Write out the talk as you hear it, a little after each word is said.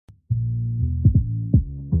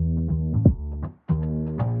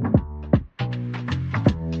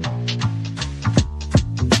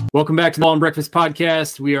Welcome back to the Ball and Breakfast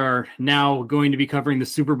podcast. We are now going to be covering the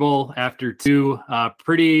Super Bowl after two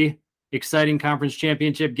pretty exciting conference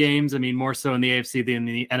championship games. I mean, more so in the AFC than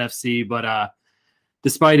in the NFC, but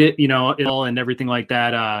despite it, it all and everything like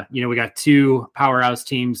that, we got two powerhouse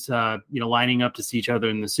teams, lining up to see each other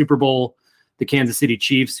in the Super Bowl. The Kansas City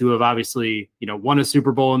Chiefs, who have obviously, won a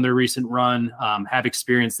Super Bowl in their recent run, have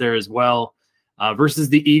experience there as well, versus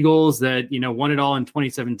the Eagles that, won it all in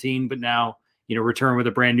 2017, but now, return with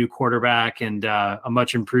a brand new quarterback and a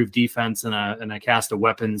much improved defense and a cast of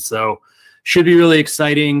weapons. So should be really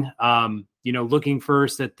exciting. Looking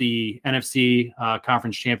first at the NFC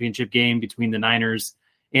conference championship game between the Niners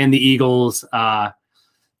and the Eagles,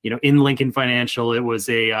 in Lincoln Financial, it was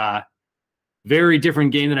a very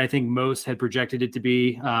different game than I think most had projected it to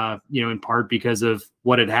be, in part because of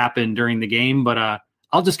what had happened during the game. But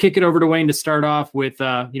I'll just kick it over to Wayne to start off with,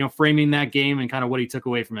 framing that game and kind of what he took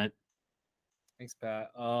away from it. Thanks, Pat.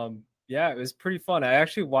 It was pretty fun. I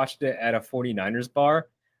actually watched it at a 49ers bar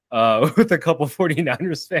with a couple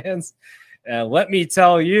 49ers fans. And let me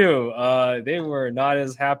tell you, they were not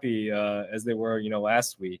as happy as they were,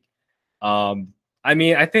 last week. I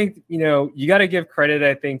think, you got to give credit,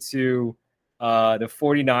 I think, to the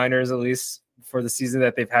 49ers, at least for the season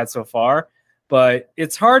that they've had so far. But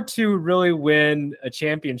it's hard to really win a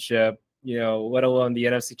championship, let alone the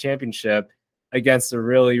NFC championship, against a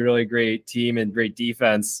really, really great team and great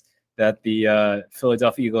defense that the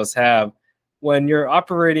Philadelphia Eagles have, when you're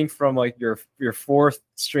operating from like your fourth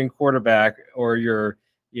string quarterback or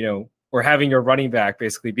or having your running back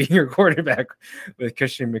basically being your quarterback with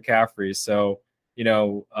Christian McCaffrey. So,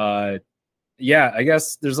 I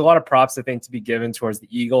guess there's a lot of props, I think, to be given towards the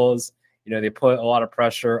Eagles. They put a lot of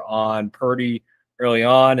pressure on Purdy early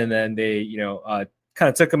on, and then they, kind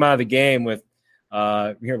of took him out of the game with,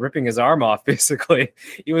 ripping his arm off. Basically,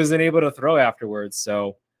 he wasn't able to throw afterwards.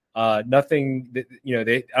 So nothing that,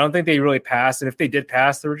 I don't think they really passed. And if they did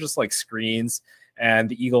pass, they were just like screens, and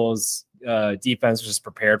the Eagles defense was just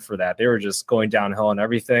prepared for that. They were just going downhill and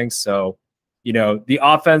everything. So, the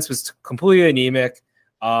offense was completely anemic.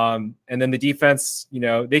 And then the defense,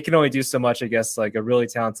 they can only do so much, I guess, like a really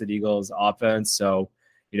talented Eagles offense. So,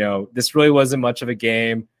 this really wasn't much of a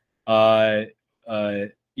game. The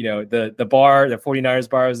bar, the 49ers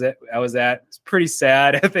bar I was at, it's pretty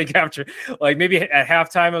sad. I think after, like, maybe at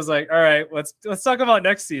halftime, I was like, all right, let's talk about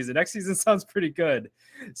next season. Next season sounds pretty good.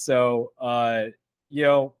 So, I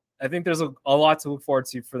think there's a lot to look forward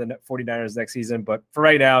to for the 49ers next season. But for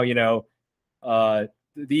right now, the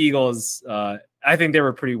Eagles, I think they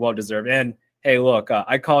were pretty well deserved. And hey, look,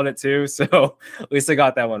 I called it too, so at least I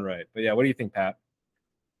got that one right. But yeah, what do you think, Pat?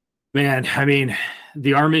 Man, I mean,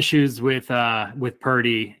 the arm issues with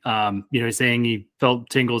Purdy, saying he felt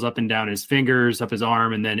tingles up and down his fingers, up his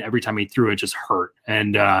arm, and then every time he threw it just hurt.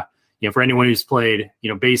 And, for anyone who's played,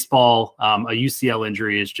 baseball, a UCL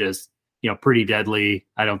injury is just, pretty deadly.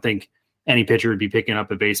 I don't think any pitcher would be picking up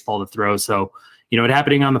a baseball to throw. So, it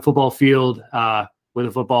happening on the football field with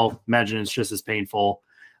a football, imagine it's just as painful.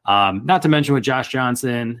 Not to mention with Josh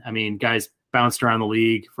Johnson, I mean, guys bounced around the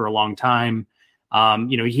league for a long time.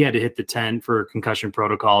 He had to hit the 10 for concussion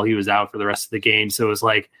protocol. He was out for the rest of the game. So it was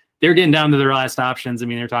like they're getting down to their last options. I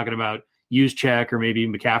mean, they're talking about Juszczyk or maybe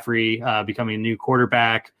McCaffrey becoming a new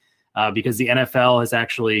quarterback because the NFL has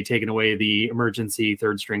actually taken away the emergency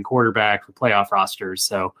third string quarterback for playoff rosters.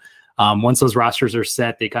 So once those rosters are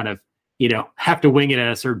set, they kind of, have to wing it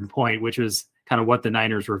at a certain point, which was kind of what the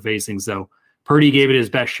Niners were facing. So Purdy gave it his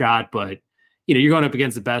best shot, but you're going up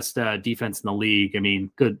against the best defense in the league. I mean,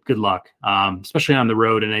 good luck, especially on the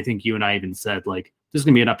road. And I think you and I even said, like, this is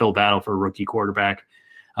going to be an uphill battle for a rookie quarterback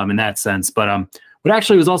in that sense. But what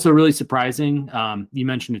actually was also really surprising, you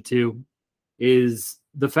mentioned it too, is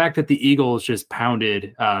the fact that the Eagles just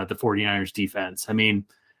pounded the 49ers defense. I mean,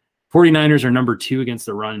 49ers are number 2 against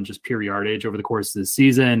the run in just pure yardage over the course of the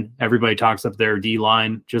season. Everybody talks up their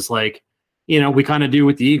D-line, just like, we kind of do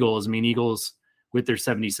with the Eagles. I mean, Eagles, with their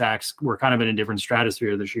 70 sacks, we're kind of in a different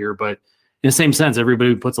stratosphere this year. But in the same sense,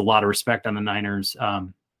 everybody puts a lot of respect on the Niners,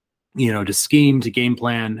 to scheme, to game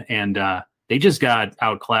plan. And they just got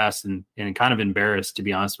outclassed and kind of embarrassed, to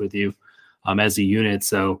be honest with you, as a unit.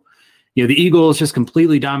 So, the Eagles just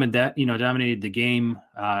completely dominated the game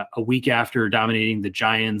a week after dominating the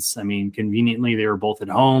Giants. I mean, conveniently, they were both at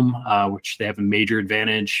home, which they have a major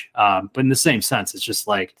advantage. But in the same sense, it's just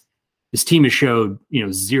like, this team has showed,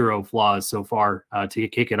 zero flaws so far to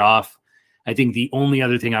kick it off. I think the only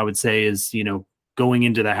other thing I would say is, going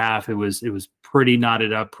into the half, it was pretty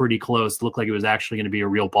knotted up, pretty close. It looked like it was actually going to be a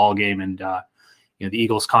real ball game. And, the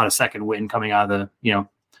Eagles caught a second win coming out of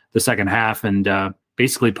the second half and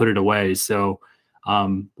basically put it away. So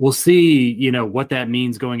We'll see, what that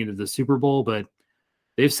means going into the Super Bowl, but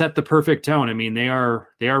they've set the perfect tone. I mean, they are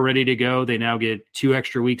ready to go. They now get 2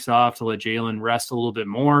 extra weeks off to let Jalen rest a little bit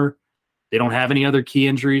more. They don't have any other key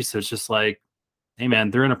injuries, so it's just like, hey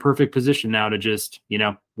man, they're in a perfect position now to just,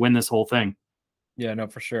 win this whole thing. Yeah, no,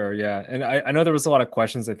 for sure. Yeah. And I know there was a lot of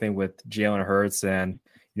questions, I think, with Jalen Hurts and,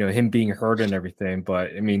 him being hurt and everything.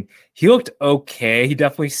 But I mean, he looked okay. He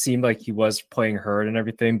definitely seemed like he was playing hurt and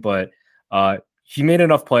everything. But he made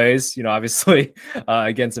enough plays, obviously,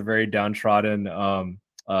 against a very downtrodden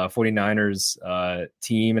 49ers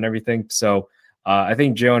team and everything. So I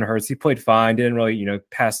think Jalen Hurts, he played fine, didn't really,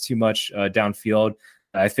 pass too much downfield.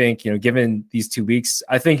 I think, given these 2 weeks,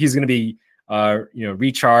 I think he's going to be,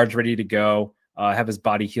 recharged, ready to go, have his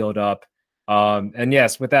body healed up. And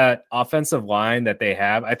yes, with that offensive line that they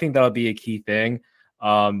have, I think that'll be a key thing,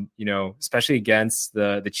 especially against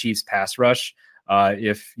the Chiefs pass rush.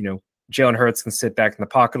 If, Jalen Hurts can sit back in the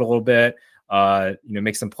pocket a little bit,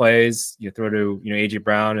 make some plays, throw to, AJ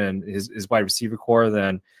Brown and his wide receiver core,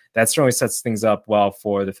 then that certainly sets things up well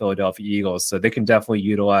for the Philadelphia Eagles. So they can definitely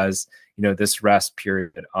utilize, this rest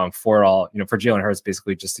period for Jalen Hurts,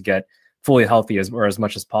 basically just to get fully healthy as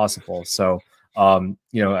much as possible. So,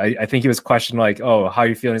 I think he was questioned like, oh, how are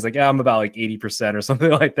you feeling? He's like, yeah, I'm about like 80% or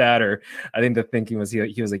something like that. Or I think the thinking was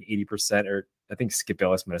he was like 80%, or I think Skip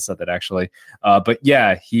Bayless might have said that actually. But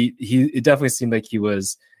yeah, it definitely seemed like he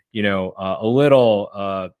was, a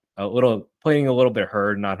little playing a little bit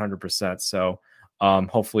hurt, not 100%. So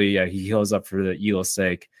hopefully he heals up for the Eagles'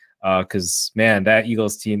 sake. Because man, that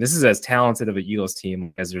Eagles team, this is as talented of an Eagles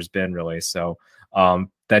team as there's been, really. So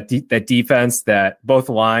that defense, that both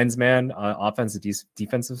lines, man, offensive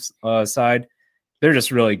defensive side, they're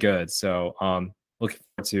just really good. So looking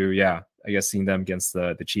forward to, I guess seeing them against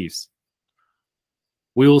the Chiefs.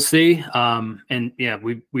 We will see. And yeah,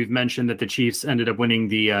 we've mentioned that the Chiefs ended up winning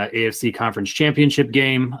the AFC Conference Championship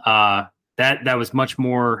game. That was much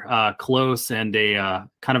more close and a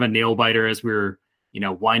kind of a nail biter as we were,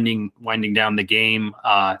 winding down the game.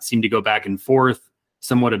 Seemed to go back and forth.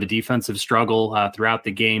 Somewhat of a defensive struggle throughout the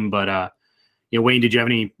game, but Wayne, did you have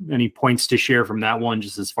any points to share from that one,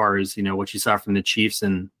 just as far as what you saw from the Chiefs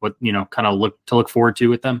and what kind of look forward to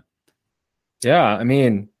with them? Yeah, I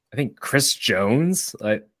mean, I think Chris Jones,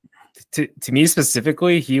 to me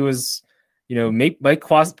specifically, he was, might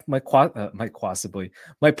possibly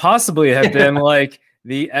have been like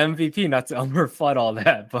the MVP. Not to overflood all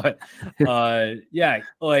that, but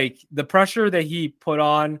like the pressure that he put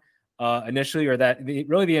on initially, or that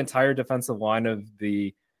really the entire defensive line of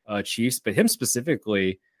the Chiefs, but him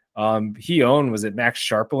specifically, he owned, was it Max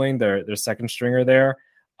Sharpling, their second stringer there.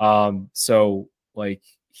 So like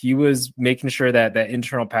he was making sure that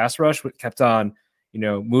internal pass rush kept on,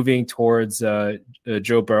 moving towards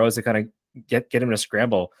Joe Burrow to kind of get him to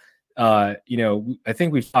scramble. I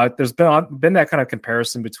think there's been that kind of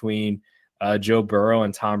comparison between Joe Burrow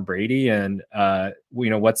and Tom Brady, and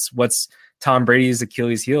what's Tom Brady's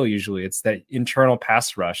Achilles heel? Usually it's that internal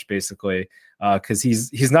pass rush, basically, because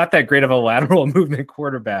he's not that great of a lateral movement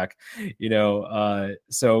quarterback,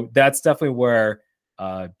 so that's definitely where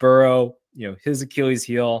Burrow, his Achilles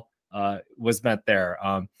heel was met there.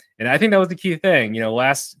 And I think that was the key thing.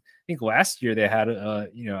 Last year they had, I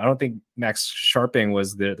don't think Max Sharping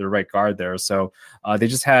was the right guard there. So they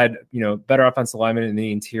just had, better offensive alignment in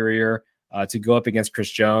the interior to go up against Chris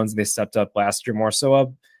Jones. They stepped up last year more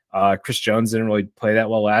so. Chris Jones didn't really play that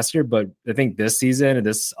well last year, but I think this season and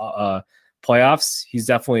this playoffs, he's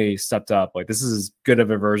definitely stepped up. Like, this is as good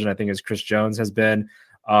of a version, I think, as Chris Jones has been.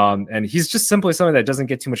 And he's just simply something that doesn't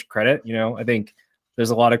get too much credit. I think there's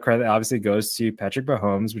a lot of credit that obviously goes to Patrick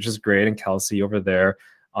Mahomes, which is great, and Kelsey over there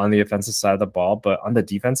on the offensive side of the ball. But on the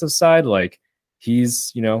defensive side, like,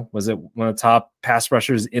 he's, was it one of the top pass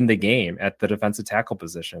rushers in the game at the defensive tackle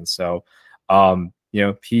position. So,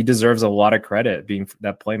 he deserves a lot of credit being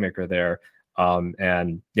that playmaker there.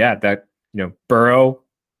 And yeah, that, Burrow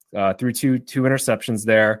threw two interceptions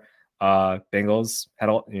there. Bengals had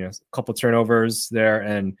a couple turnovers there,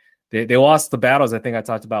 and they lost the battles. I think I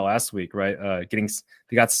talked about last week, right?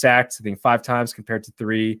 They got sacked, I think 5 times compared to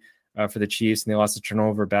 3 for the Chiefs, and they lost the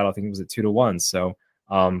turnover battle. I think it was at 2-1. So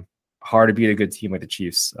hard to beat a good team like the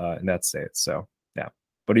Chiefs in that state. So yeah,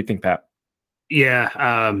 what do you think, Pat?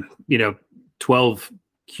 Yeah, 12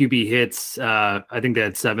 QB hits. I think they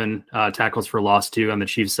had 7 tackles for loss too on the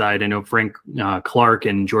Chiefs side. I know Frank Clark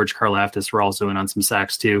and George Karlaftis were also in on some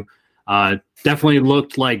sacks too. Definitely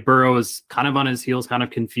looked like Burrow was kind of on his heels, kind of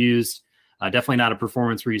confused. Definitely not a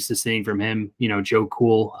performance we're used to seeing from him, Joe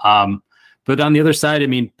Cool. But on the other side, I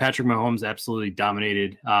mean, Patrick Mahomes absolutely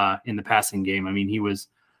dominated in the passing game. I mean, he was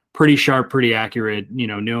pretty sharp, pretty accurate,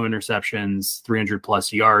 no interceptions, 300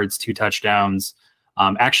 plus yards, 2 touchdowns.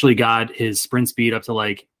 Actually got his sprint speed up to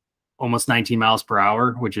like almost 19 miles per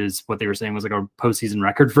hour, which is what they were saying was like a postseason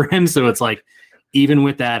record for him. So it's like, even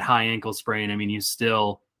with that high ankle sprain, I mean, you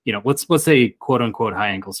still, let's say quote unquote high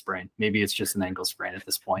ankle sprain. Maybe it's just an ankle sprain at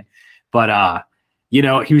this point, but he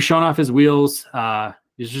was showing off his wheels.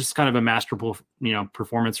 It's just kind of a masterful,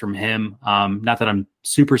 performance from him. Not that I'm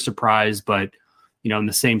super surprised, but in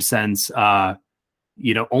the same sense,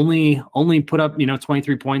 only put up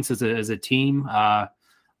 23 points as a team.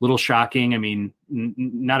 Little shocking. I mean,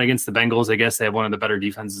 not against the Bengals. I guess they have one of the better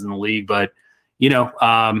defenses in the league, but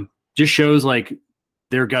just shows like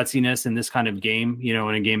their gutsiness in this kind of game. In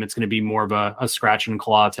a game that's going to be more of a scratch and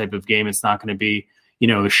claw type of game. It's not going to be a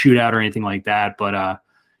shootout or anything like that, but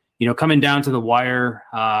coming down to the wire,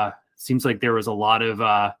 seems like there was a lot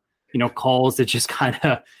of, calls that just kind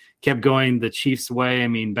of kept going the Chiefs' way. I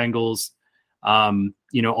mean, Bengals,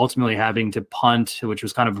 ultimately having to punt, which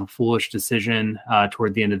was kind of a foolish decision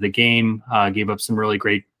toward the end of the game, gave up some really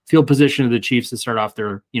great field position to the Chiefs to start off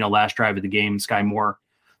their, last drive of the game. Sky Moore,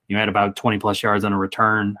 had about 20 plus yards on a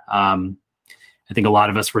return. I think a lot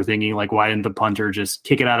of us were thinking like, why didn't the punter just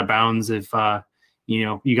kick it out of bounds if,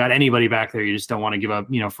 you got anybody back there? You just don't want to give up,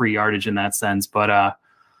 free yardage in that sense. But,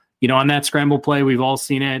 on that scramble play, we've all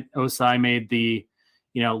seen it. Osai made the,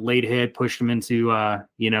 late hit, pushed him into,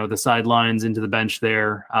 the sidelines, into the bench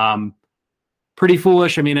there. Pretty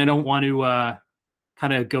foolish. I mean, I don't want to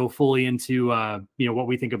kind of go fully into, what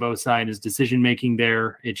we think of Osai and his decision-making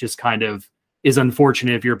there. It just kind of is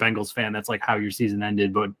unfortunate if you're a Bengals fan. That's like how your season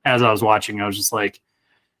ended. But as I was watching, I was just like,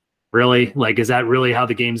 really? Like, is that really how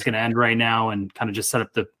the game's going to end right now? And kind of just set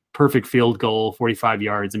up the perfect field goal, 45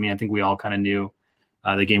 yards. I mean, I think we all kind of knew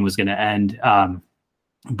the game was going to end.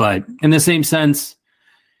 But in the same sense,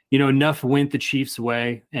 enough went the Chiefs'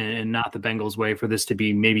 way and not the Bengals' way for this to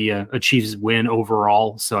be maybe a Chiefs win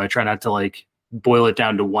overall. So I try not to like boil it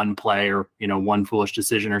down to one play or, one foolish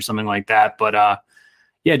decision or something like that. But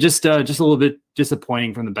just a little bit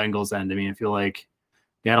disappointing from the Bengals' end. I mean, I feel like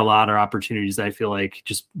they had a lot of opportunities that I feel like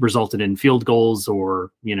just resulted in field goals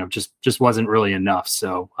or, just wasn't really enough.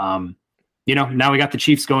 So, now we got the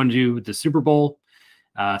Chiefs going to the Super Bowl,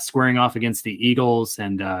 squaring off against the Eagles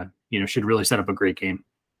and, should really set up a great game.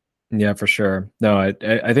 Yeah, for sure. No, I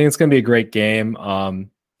think it's going to be a great game.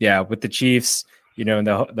 With the Chiefs, and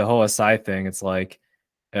the whole Asai thing, it's like,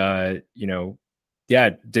 didn't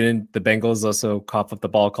the Bengals also cough up the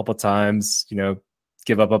ball a couple times,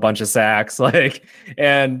 give up a bunch of sacks, like,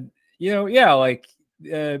 and,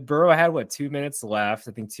 Burrow had 2 minutes left.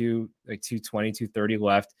 I think 2:20, 2:30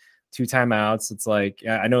 left, 2 timeouts. It's like,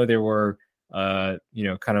 I know they were, kind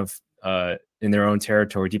of in their own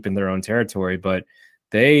territory, deep in their own territory, but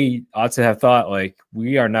they ought to have thought like,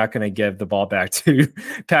 we are not going to give the ball back to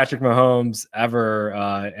Patrick Mahomes ever.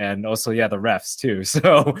 And also, the refs too.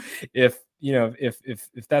 So if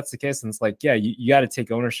that's the case, then it's like, you got to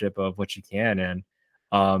take ownership of what you can. And,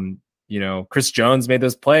 Chris Jones made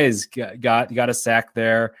those plays, got a sack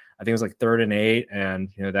there. I think it was like 3rd and 8. And,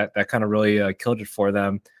 that kind of really killed it for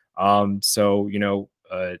them.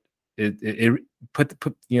 It put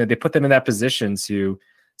they put them in that position to,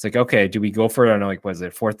 it's like, okay, do we go for it? I don't know, like, was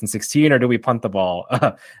it 4th and 16 or do we punt the ball?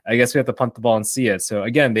 I guess we have to punt the ball and see it. So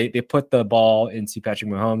again, they put the ball into Patrick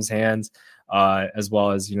Mahomes' hands, as well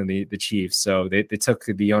as, the Chiefs. So they took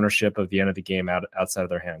the ownership of the end of the game outside of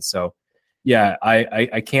their hands. So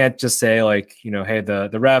I can't just say like, hey, the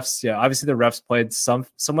refs, obviously the refs played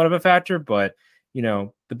somewhat of a factor, but the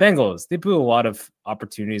Bengals, they blew a lot of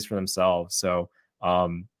opportunities for themselves. So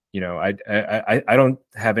I don't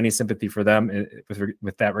have any sympathy for them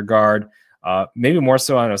with that regard. Maybe more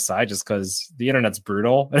so on a side, just because the internet's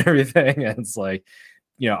brutal and everything. And it's like,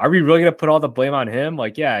 are we really going to put all the blame on him?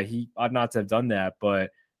 Like, he ought not to have done that.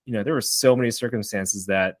 But, there were so many circumstances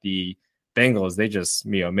that the Bengals, they just,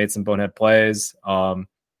 made some bonehead plays.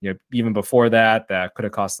 Even before that could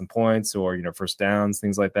have cost them points or, first downs,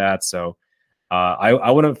 things like that. So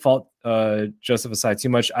I wouldn't fault Joseph Asai too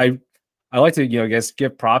much. I like to,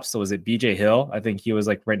 give props. So was it BJ Hill? I think he was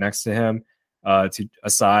like right next to him, to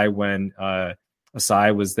Asai when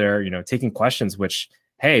Asai was there, taking questions, which,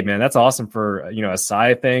 hey, man, that's awesome for, Asai,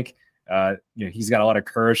 I think. He's got a lot of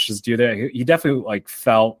courage to do that. He definitely like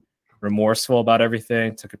felt remorseful about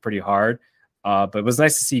everything, took it pretty hard. But it was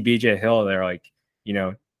nice to see BJ Hill there. Like,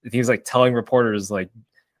 he was like telling reporters like,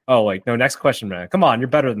 oh, like, no, next question, man. Come on, you're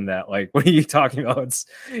better than that. Like, what are you talking about? It's,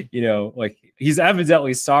 like, he's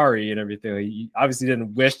evidently sorry and everything. He obviously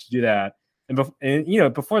didn't wish to do that.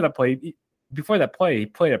 And before that play, he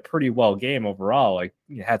played a pretty well game overall. Like,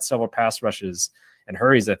 he had several pass rushes, and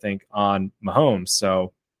hurries, I think, on Mahomes.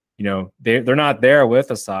 So, they're not there with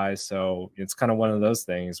Asai. So it's kind of one of those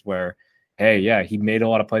things where, hey, yeah, he made a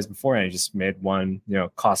lot of plays before and he just made one,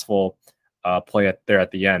 costful play there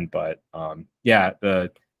at the end. But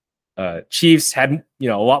the Chiefs had, a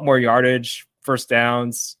lot more yardage, first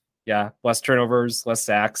downs, less turnovers, less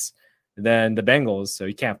sacks than the Bengals. So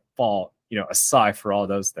you can't fault, Asai for all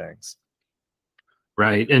those things.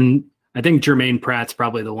 Right. And I think Jermaine Pratt's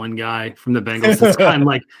probably the one guy from the Bengals that's kind of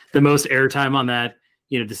like the most airtime on that,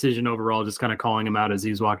 decision overall, just kind of calling him out as he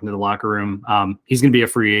was walking to the locker room. He's going to be a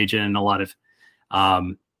free agent, and a lot of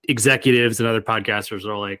executives and other podcasters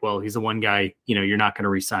are like, well, he's the one guy, you're not going to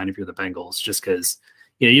re-sign if you're the Bengals, just because,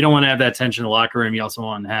 you don't want to have that tension in the locker room. You also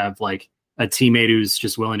want to have like a teammate who's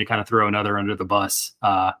just willing to kind of throw another under the bus,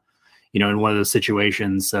 in one of those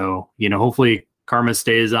situations. So, hopefully karma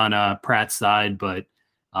stays on Pratt's side, but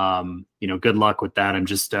good luck with that. I'm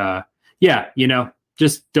just,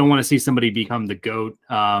 just don't want to see somebody become the GOAT,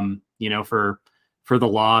 for the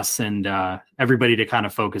loss, and everybody to kind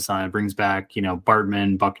of focus on. It brings back,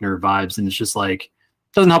 Bartman, Buckner vibes. And it's just like,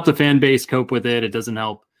 doesn't help the fan base cope with it. It doesn't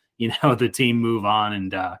help, the team move on.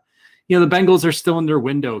 And, the Bengals are still in their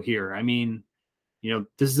window here. I mean,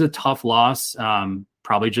 this is a tough loss,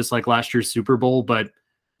 probably just like last year's Super Bowl, but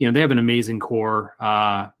they have an amazing core.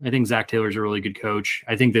 I think Zach Taylor's a really good coach.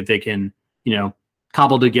 I think that they can,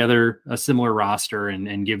 cobble together a similar roster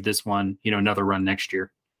and give this one, another run next year.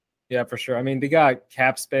 Yeah, for sure. I mean, they got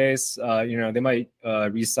cap space. They might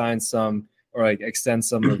re-sign some or like extend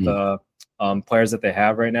some of the players that they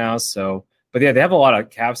have right now. So, but yeah, they have a lot of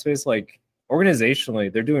cap space. Like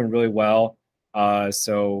organizationally, they're doing really well.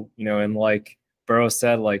 So, and like Burrow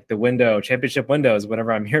said, like the championship window is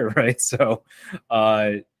whenever I'm here, right? So,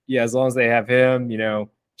 as long as they have him,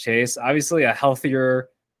 Chase, obviously a healthier,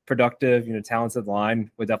 productive, talented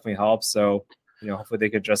line would definitely help. So, hopefully they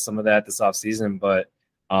could address some of that this offseason. But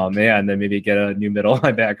and then maybe get a new middle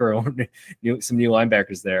linebacker or some new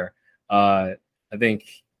linebackers there. I think,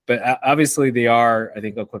 but obviously they are, I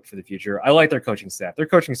think, equipped for the future. I like their coaching staff. Their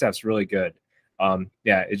coaching staff's really good.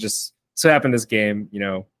 It just so happened this game,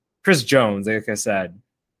 Chris Jones, like I said,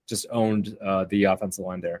 just owned the offensive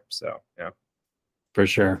line there. So, yeah. For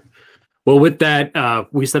sure. Well, with that,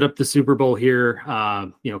 we set up the Super Bowl here,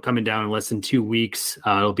 coming down in less than 2 weeks.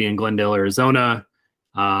 It'll be in Glendale, Arizona.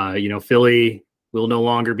 Philly will no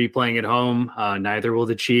longer be playing at home. Neither will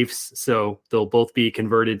the Chiefs. So they'll both be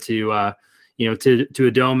converted to a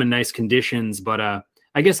dome in nice conditions. But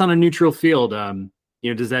I guess on a neutral field,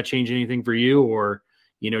 does that change anything for you, or,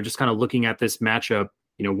 just kind of looking at this matchup,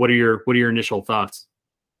 what are your initial thoughts?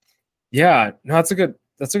 Yeah, no, that's a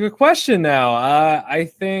good question. Now, I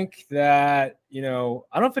think that, I don't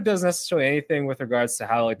know if it does necessarily anything with regards to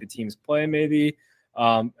how like the teams play, maybe.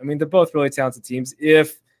 I mean, they're both really talented teams.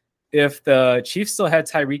 If the Chiefs still had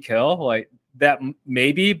Tyreek Hill, like that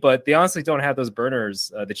maybe, but they honestly don't have those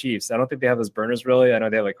burners, the Chiefs. I don't think they have those burners really. I know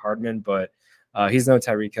they have like Hardman, but he's no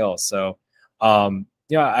Tyreek Hill. So,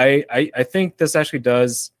 I think this actually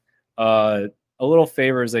does a little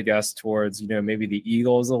favors, I guess, towards, maybe the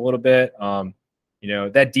Eagles a little bit.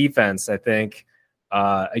 That defense, I think,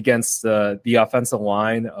 against the offensive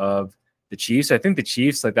line of the Chiefs. I think the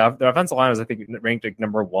Chiefs, like the offensive line was, I think, ranked like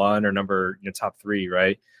number 1 or number top 3,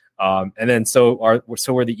 right? And then so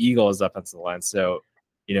were the Eagles' offensive line. So,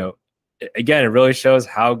 again, it really shows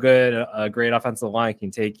how good a great offensive line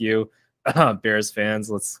can take you. Bears fans,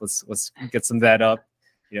 let's get some of that up.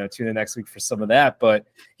 Tune in next week for some of that. But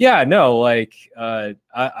yeah, no, like I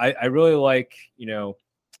really like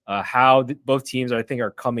how both teams I think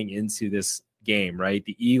are coming into this game. Right,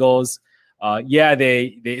 the Eagles. They're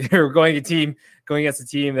going against a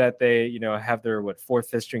team that they have their 4th,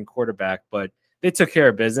 5th string quarterback, but they took care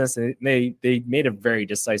of business and they made a very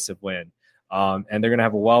decisive win. And they're going to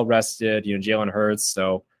have a well-rested, Jalen Hurts.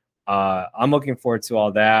 So I'm looking forward to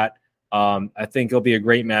all that. I think it'll be a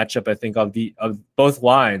great matchup. I think of both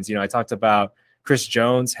lines. I talked about Chris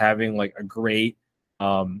Jones having like a great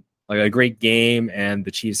game, and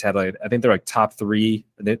the Chiefs had I think they're like top 3.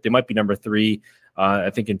 They might be number 3. I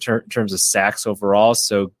think in terms of sacks overall.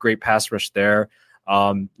 So great pass rush there.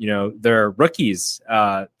 Their rookies,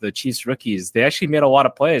 the Chiefs rookies, they actually made a lot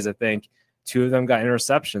of plays. I think 2 of them got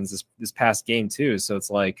interceptions this past game too. So it's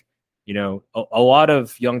like, a lot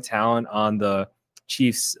of young talent on the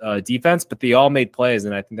Chiefs defense, but they all made plays.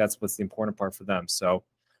 And I think that's what's the important part for them. So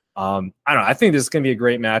I don't know. I think this is going to be a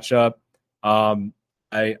great matchup.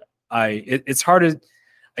 It's hard to,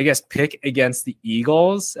 I guess, pick against the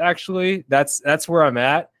Eagles. Actually, that's where I'm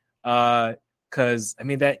at. Because I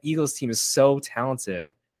mean, that Eagles team is so talented,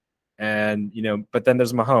 and but then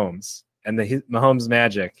there's Mahomes, and the Mahomes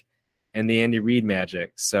magic and the Andy Reid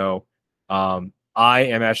magic. So I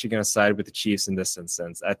am actually going to side with the Chiefs in this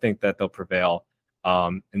instance. I think that they'll prevail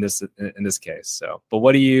in this case. So, but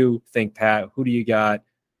what do you think, Pat? Who do you got?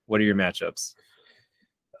 What are your matchups?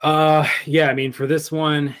 Yeah, I mean, for this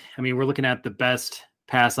one, I mean, we're looking at the best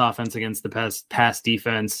pass offense against the best pass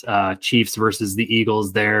defense, Chiefs versus the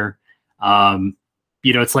Eagles there.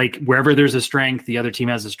 It's like wherever there's a strength, the other team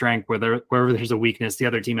has a strength. Wherever there's a weakness, the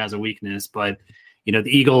other team has a weakness. But, the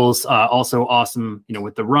Eagles also awesome,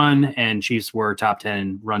 with the run, and Chiefs were top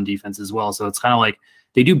 10 run defense as well. So it's kind of like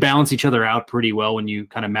they do balance each other out pretty well when you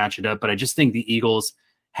kind of match it up. But I just think the Eagles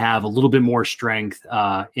have a little bit more strength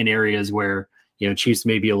in areas where, Chiefs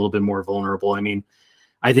may be a little bit more vulnerable. I mean,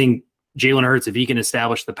 I think Jalen Hurts, if he can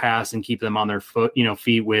establish the pass and keep them on their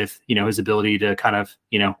feet with, his ability to kind of,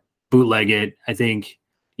 bootleg it, I think,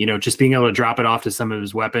 just being able to drop it off to some of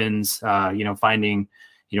his weapons, finding,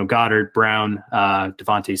 Goddard, Brown,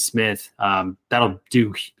 Devontae Smith, that'll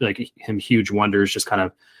do like him huge wonders, just kind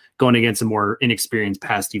of going against a more inexperienced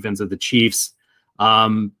pass defense of the Chiefs.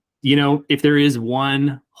 If there is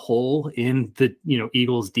one hole in the,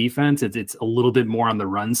 Eagles defense, it's a little bit more on the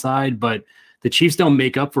run side, but the Chiefs don't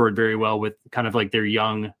make up for it very well with kind of like their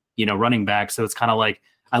young, running back. So it's kind of like,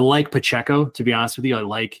 I like Pacheco, to be honest with you. I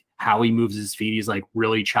like how he moves his feet. He's like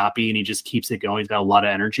really choppy and he just keeps it going. He's got a lot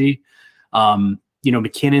of energy.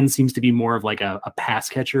 McKinnon seems to be more of like a pass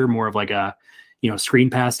catcher, more of like a, screen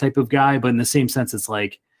pass type of guy. But in the same sense, it's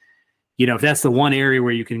like, if that's the one area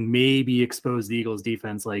where you can maybe expose the Eagles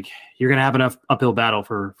defense, like you're going to have enough uphill battle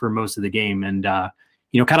for most of the game. And, kind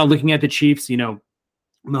of looking at the Chiefs,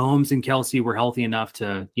 Mahomes and Kelsey were healthy enough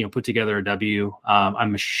to, put together a W.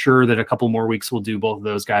 I'm sure that a couple more weeks will do both of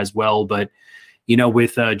those guys well, but,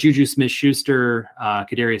 with Juju Smith-Schuster,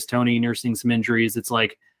 Kadarius Toney nursing some injuries, it's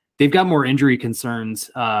like they've got more injury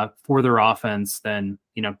concerns for their offense than,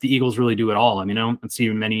 the Eagles really do at all. I mean, I don't see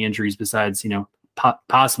many injuries besides,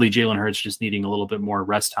 possibly Jalen Hurts just needing a little bit more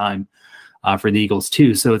rest time for the Eagles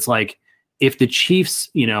too. So it's like if the Chiefs,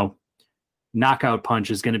 knockout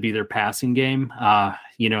punch is going to be their passing game, and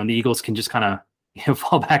the Eagles can just kind of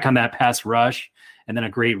fall back on that pass rush and then a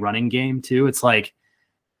great running game too. It's like,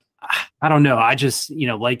 I don't know. I just,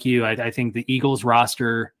 like you, I think the Eagles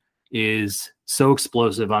roster is so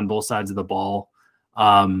explosive on both sides of the ball.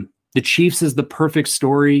 The Chiefs is the perfect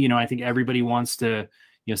story. I think everybody wants to,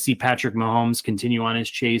 see Patrick Mahomes continue on his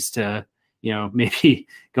chase to, maybe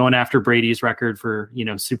going after Brady's record for,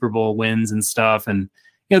 Super Bowl wins and stuff. And,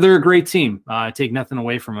 they're a great team. Take nothing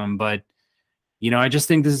away from them. But, I just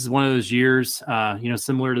think this is one of those years,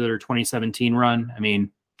 similar to their 2017 run. I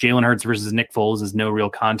mean, Jalen Hurts versus Nick Foles is no real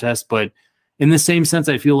contest. But in the same sense,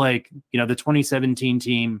 I feel like, the 2017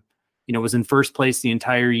 team, was in first place the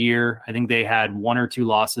entire year. I think they had one or two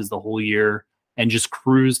losses the whole year and just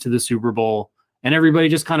cruised to the Super Bowl. And everybody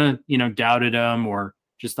just kind of, doubted them or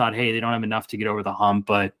just thought, hey, they don't have enough to get over the hump.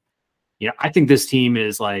 But, I think this team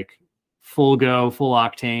is like full go, full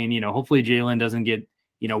octane. Hopefully Jalen doesn't get,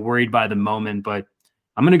 worried by the moment. But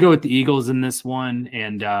I'm going to go with the Eagles in this one.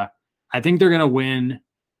 And I think they're going to win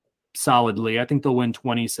solidly. I think they'll win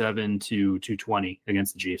 27-20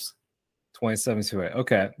 against the Chiefs. 27-8.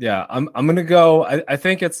 Okay. Yeah. I'm going to go. I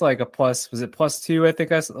think it's like a plus. Was it +2? I think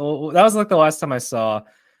that was like the last time I saw.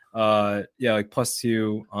 Like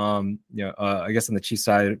 +2. I guess on the Chiefs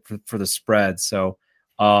side for the spread. So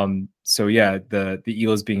yeah, the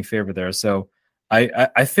Eagles being favored there. So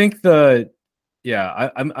I think I'm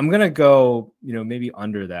gonna go, maybe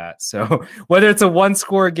under that. So whether it's a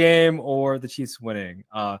 1-score game or the Chiefs winning,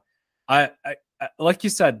 I like you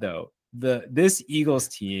said though, this Eagles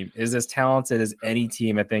team is as talented as any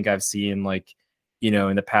team I think I've seen, like, in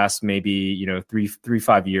the past maybe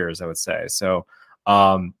 3-5 years, I would say. So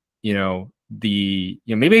maybe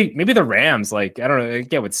the Rams, like, I don't know,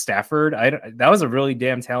 again with Stafford, that was a really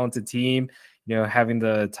damn talented team, having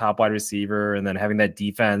the top wide receiver and then having that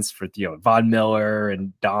defense for Von Miller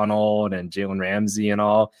and Donald and Jalen Ramsey and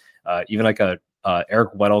all, even like a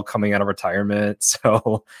Eric Weddle coming out of retirement.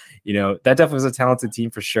 So that definitely was a talented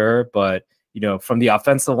team for sure. But from the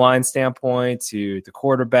offensive line standpoint to the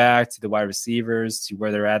quarterback to the wide receivers to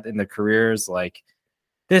where they're at in their careers, like,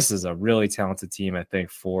 this is a really talented team, I think,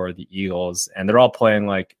 for the Eagles, and they're all playing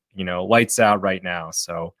like, lights out right now.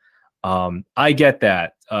 So I get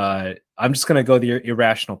that. I'm just going to go the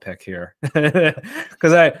irrational pick here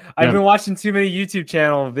because I've been watching too many YouTube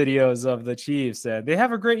channel videos of the Chiefs, and they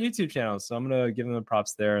have a great YouTube channel. So I'm going to give them the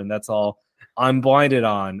props there. And that's all I'm blinded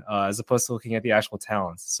on, as opposed to looking at the actual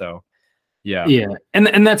talents. So Yeah. Yeah,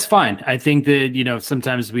 and that's fine. I think that,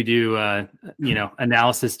 sometimes we do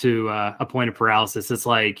analysis to a point of paralysis. It's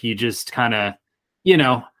like you just kind of, you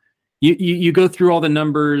know, you go through all the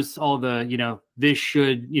numbers, all the, this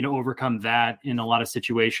should, overcome that in a lot of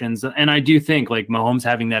situations. And I do think like Mahomes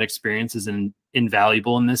having that experience is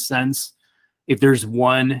invaluable in this sense. If there's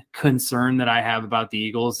one concern that I have about the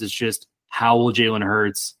Eagles, it's just how will Jalen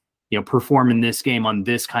Hurts, perform in this game on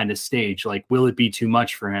this kind of stage? Like, will it be too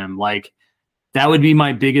much for him? Like, that would be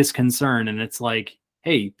my biggest concern. And it's like,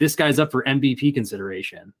 hey, this guy's up for MVP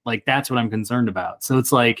consideration. Like, that's what I'm concerned about. So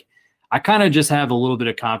it's like, I kind of just have a little bit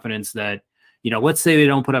of confidence that, let's say they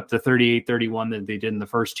don't put up the 38-31 that they did in the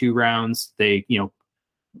first 2 rounds. They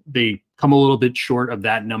come a little bit short of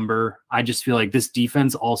that number. I just feel like this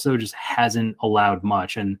defense also just hasn't allowed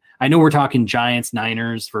much. And I know we're talking Giants,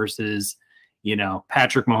 Niners versus,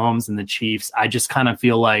 Patrick Mahomes and the Chiefs. I just kind of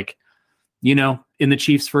feel like, in the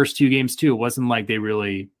Chiefs' first 2 games too, it wasn't like they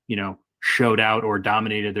really, showed out or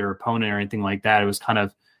dominated their opponent or anything like that. It was kind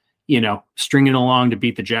of, stringing along to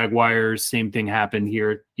beat the Jaguars. Same thing happened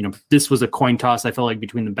here. This was a coin toss, I felt like,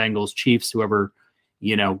 between the Bengals, Chiefs, whoever,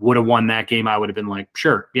 would have won that game. I would have been like,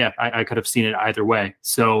 sure, yeah, I could have seen it either way.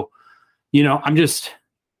 So, I'm just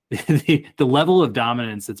the level of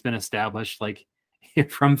dominance that's been established, like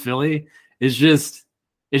from Philly, is just,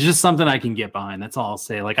 it's just something I can get behind. That's all I'll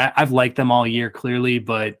say. Like I've liked them all year clearly,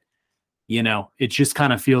 but it just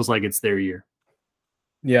kind of feels like it's their year.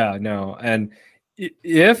 Yeah, no. And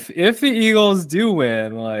if the Eagles do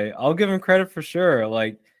win, like, I'll give them credit for sure.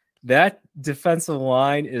 Like, that defensive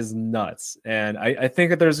line is nuts. And I think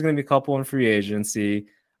that there's going to be a couple in free agency.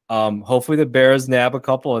 Hopefully the Bears nab a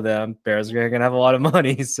couple of them. Bears are going to have a lot of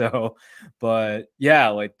money. So, but yeah,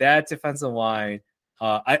 like that defensive line,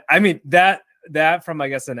 I mean, that from, I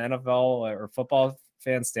guess, an NFL or football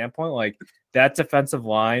fan standpoint, like that defensive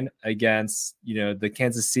line against, the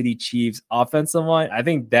Kansas City Chiefs offensive line, I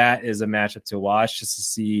think that is a matchup to watch just to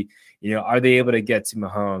see, are they able to get to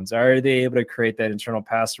Mahomes? Are they able to create that internal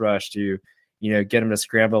pass rush to, get him to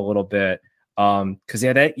scramble a little bit? Because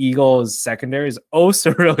that Eagles secondary is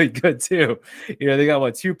also really good too. They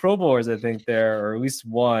got 2 Pro Bowlers, I think, there, or at least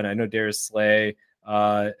one. I know Darius Slay.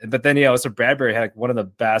 But then also Bradbury had one of the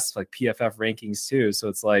best like PFF rankings too. So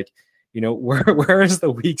it's like, where is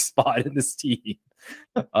the weak spot in this team?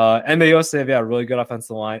 And they also have a really good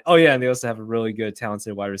offensive line. Oh yeah, and they also have a really good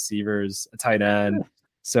talented wide receivers, a tight end.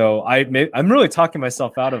 So I'm really talking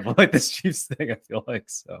myself out of like this Chiefs thing, I feel like.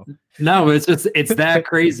 So no, it's that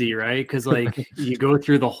crazy, right? Because like you go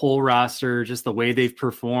through the whole roster, just the way they've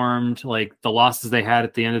performed, like the losses they had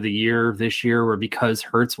at the end of the year this year were because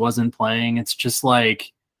Hurts wasn't playing. It's just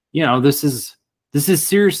like, this is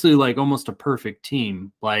seriously like almost a perfect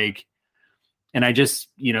team. Like, and I just,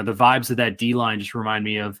 the vibes of that D line just remind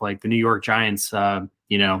me of like the New York Giants,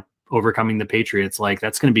 overcoming the Patriots. Like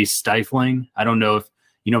that's going to be stifling. I don't know if,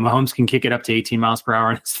 Mahomes can kick it up to 18 miles per hour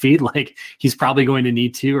on his feet. Like he's probably going to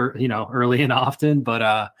need to, or, early and often,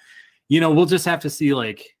 but, we'll just have to see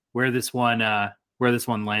like where this one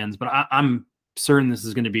lands. But I'm certain this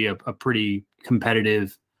is going to be a pretty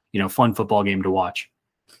competitive, fun football game to watch.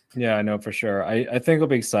 Yeah, I know for sure. I think it'll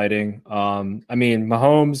be exciting. I mean,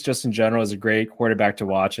 Mahomes just in general is a great quarterback to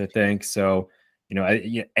watch, I think. So,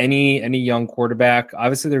 any young quarterback,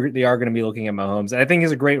 obviously they are going to be looking at Mahomes. And I think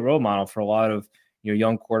he's a great role model for a lot of,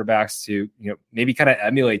 young quarterbacks to, maybe kind of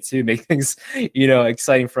emulate too, make things,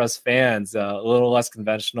 exciting for us fans, a little less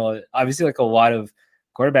conventional. Obviously, like a lot of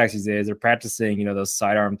quarterbacks these days are practicing, those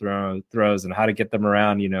sidearm throws and how to get them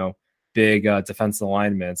around, big defensive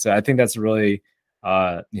linemen. So I think that's really,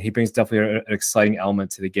 he brings definitely an exciting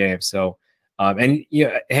element to the game. So, and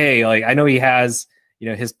hey, like I know he has,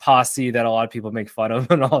 his posse that a lot of people make fun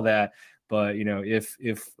of and all that. But if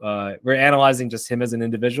we're analyzing just him as an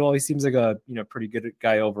individual, he seems like a pretty good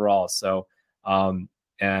guy overall. So,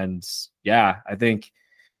 and yeah, I think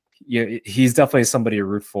he's definitely somebody to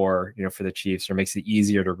root for, for the Chiefs, or makes it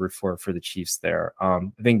easier to root for the Chiefs there. I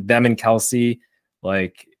think them and Kelsey,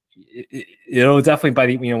 like. It'll definitely by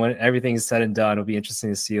the when everything's said and done, it'll be interesting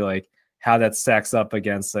to see like how that stacks up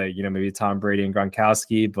against like maybe Tom Brady and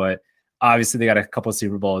Gronkowski, but obviously they got a couple of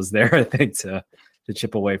Super Bowls there, I think, to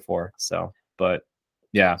chip away for. So, but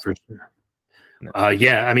yeah, for sure.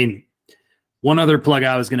 Yeah, I mean, one other plug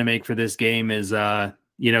I was going to make for this game is this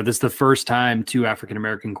is the first time 2 African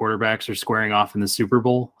American quarterbacks are squaring off in the Super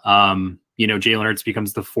Bowl. Jalen Hurts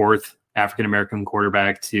becomes the 4th African American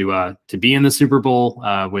quarterback to be in the Super Bowl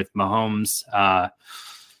with Mahomes,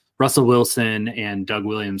 Russell Wilson, and Doug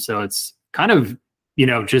Williams. So it's kind of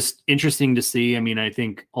just interesting to see. I mean, I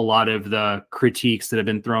think a lot of the critiques that have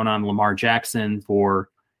been thrown on Lamar Jackson for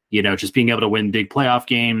just being able to win big playoff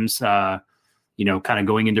games, kind of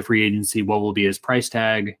going into free agency, what will be his price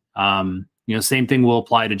tag. Same thing will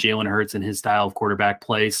apply to Jalen Hurts and his style of quarterback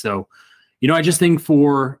play. So, I just think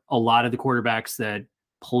for a lot of the quarterbacks that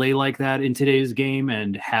play like that in today's game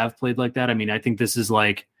and have played like that, I mean, I think this is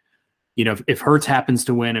like, if Hurts happens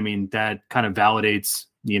to win, I mean, that kind of validates,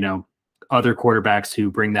 other quarterbacks who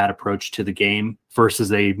bring that approach to the game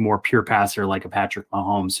versus a more pure passer like a Patrick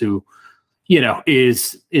Mahomes who,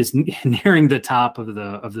 is nearing the top of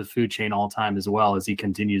the food chain all time as well as he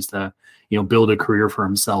continues to, build a career for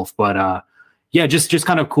himself. But just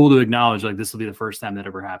kind of cool to acknowledge like this will be the first time that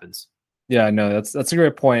ever happens. Yeah, no, that's a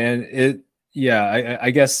great point. And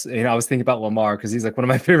I guess, I was thinking about Lamar because he's like one of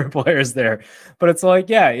my favorite players there. But it's like,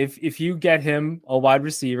 yeah, if you get him a wide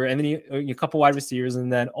receiver and then a couple wide receivers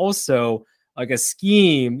and then also like a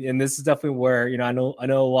scheme, and this is definitely where, I know a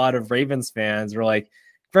lot of Ravens fans are like,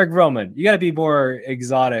 Greg Roman, you got to be more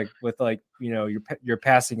exotic with like, your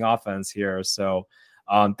passing offense here. So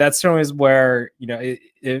that certainly is where,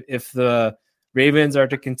 if the Ravens are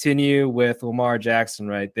to continue with Lamar Jackson,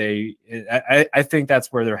 right? I think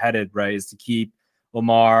that's where they're headed, right? Is to keep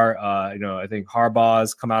Lamar. I think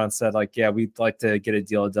Harbaugh's come out and said like, yeah, we'd like to get a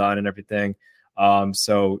deal done and everything.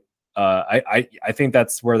 So I think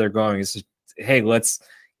that's where they're going. Is just, hey, let's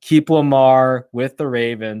keep Lamar with the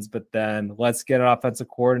Ravens, but then let's get an offensive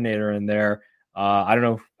coordinator in there. I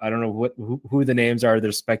don't know who the names are.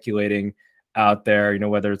 They're speculating out there.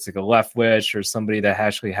 Whether it's like a Leftwich or somebody that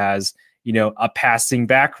actually has, a passing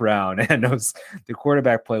background and knows the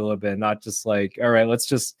quarterback play a little bit, not just like, all right, let's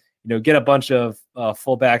just, get a bunch of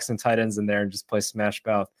fullbacks and tight ends in there and just play smash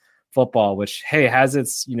mouth football, which, hey, has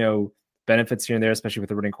its, benefits here and there, especially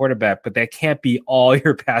with a running quarterback, but that can't be all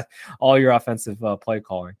your offensive play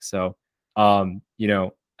calling. So, and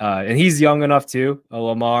he's young enough too,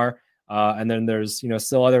 Lamar. And then there's,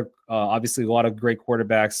 still other, obviously a lot of great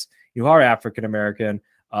quarterbacks who are African-American,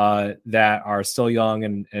 that are still young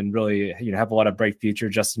and really, have a lot of bright future.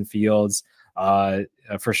 Justin Fields,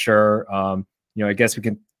 for sure. I guess we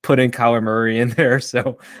can put in Kyler Murray in there.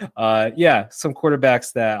 So, some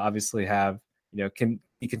quarterbacks that obviously have, can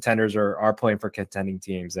be contenders or are playing for contending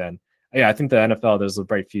teams. And I think the NFL, there's a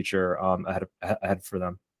bright future ahead for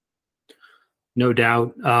them. No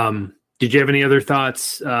doubt. Did you have any other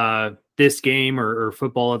thoughts this game or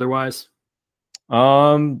football otherwise?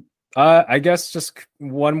 I guess just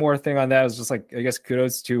one more thing on that is just like, I guess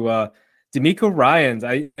kudos to DeMeco Ryans.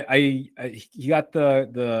 He got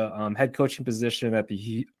the head coaching position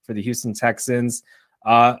for the Houston Texans.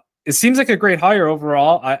 It seems like a great hire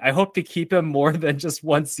overall. I hope to keep him more than just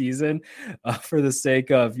one season for the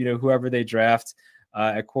sake of, whoever they draft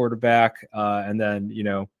at quarterback, and then,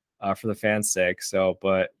 for the fans' sake. So,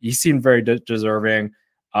 but he seemed very deserving.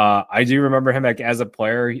 I do remember him as a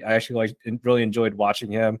player. I actually really enjoyed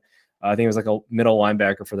watching him. I think it was like a middle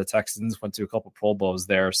linebacker for the Texans, went to a couple Pro Bowls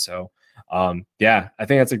there. So, I think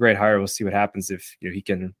that's a great hire. We'll see what happens if he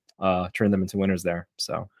can turn them into winners there.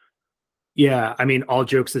 So. Yeah, I mean, all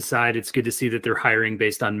jokes aside, it's good to see that they're hiring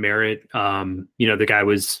based on merit. The guy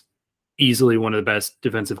was easily one of the best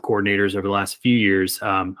defensive coordinators over the last few years,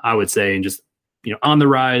 I would say, and just, on the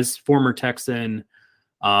rise, former Texan.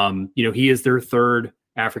 He is their third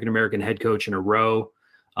African-American head coach in a row.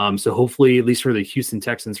 So hopefully, at least for the Houston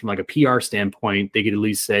Texans, from like a PR standpoint, they could at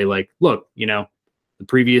least say like, look, the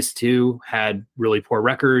previous two had really poor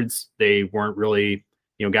records. They weren't really,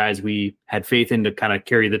 guys we had faith in to kind of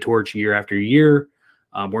carry the torch year after year.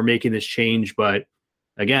 We're making this change, but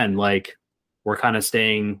again, like we're kind of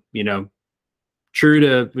staying, true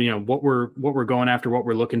to, what we're going after, what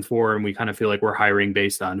we're looking for. And we kind of feel like we're hiring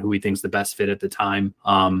based on who we think's the best fit at the time.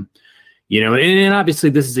 And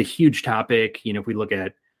obviously this is a huge topic. If we look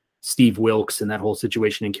at Steve Wilkes and that whole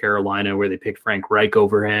situation in Carolina where they picked Frank Reich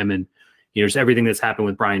over him, and, there's everything that's happened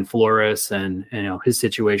with Brian Flores and, his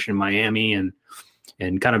situation in Miami and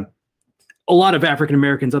kind of a lot of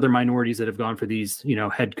African-Americans, other minorities that have gone for these,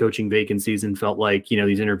 head coaching vacancies and felt like,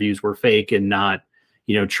 these interviews were fake and not,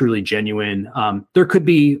 truly genuine. There could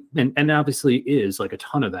be, and obviously is like a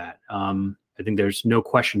ton of that. I think there's no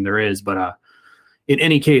question there is, but in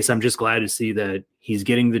any case, I'm just glad to see that he's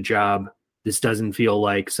getting the job. This doesn't feel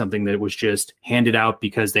like something that was just handed out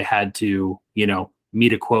because they had to,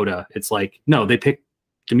 meet a quota. It's like, no, they picked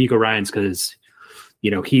DeMeco Ryans because,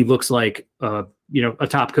 he looks like, a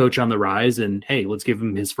top coach on the rise, and hey, let's give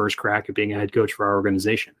him his first crack at being a head coach for our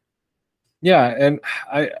organization. Yeah. And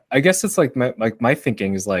I guess it's like my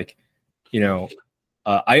thinking is like,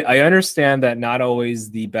 I understand that not always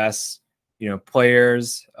the best,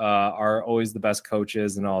 players are always the best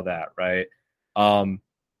coaches and all that. Right.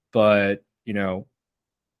 But,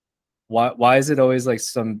 why is it always like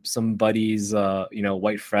somebody's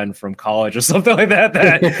white friend from college or something like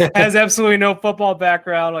that has absolutely no football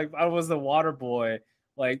background? Like I was the water boy.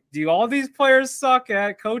 Like, do all these players suck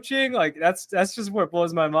at coaching? Like that's just what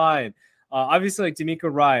blows my mind. Obviously, like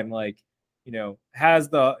DeMeco Ryan, like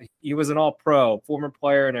he was an all-pro, former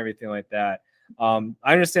player, and everything like that. I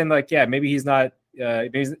understand, like, yeah, maybe he's not.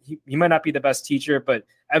 He might not be the best teacher, but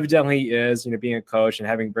evidently he is. Being a coach and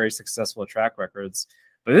having very successful track records.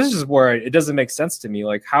 But this is just where it doesn't make sense to me.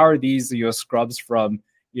 Like, how are these scrubs from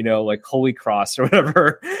like Holy Cross or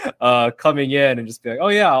whatever coming in and just be like, oh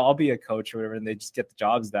yeah, I'll be a coach or whatever, and they just get the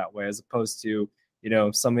jobs that way, as opposed to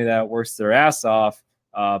somebody that works their ass off.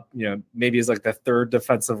 Maybe is like the third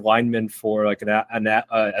defensive lineman for like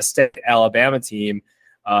a state Alabama team,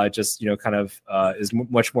 kind of is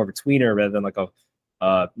much more of a tweener rather than like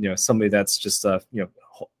a somebody that's just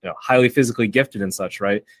highly physically gifted and such,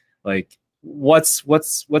 right? Like what's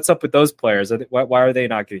up with those players? Why are they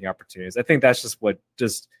not getting opportunities? I think that's just what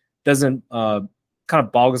just doesn't kind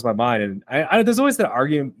of boggles my mind. And I there's always that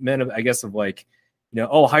argument of, I guess, of like,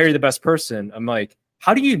 oh, hire the best person. I'm like,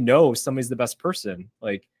 how do you know somebody's the best person?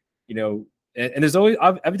 Like, and there's always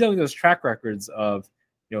evidently those track records of,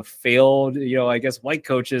 failed, I guess, white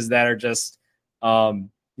coaches that are just,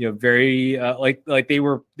 very like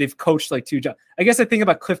they've coached like two jobs. I guess I think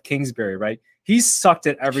about Cliff Kingsbury, right? He's sucked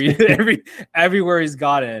at everywhere he's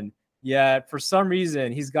gotten. Yet for some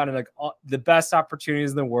reason he's gotten like the best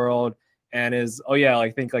opportunities in the world, and is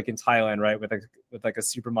I think like in Thailand, right, with like a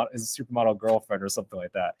supermodel girlfriend or something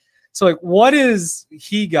like that. So like, what is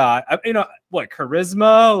he got? What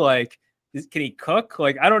charisma? Like, can he cook?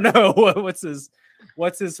 Like, I don't know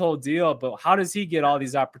what's his whole deal. But how does he get all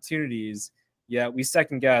these opportunities? Yeah, we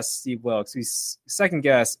second guess Steve Wilkes. We second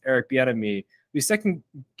guess Eric Bieniemy. We second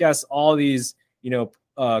guess all these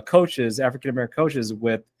coaches, African American coaches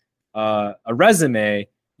with a resume.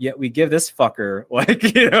 Yet we give this fucker like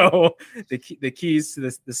the keys to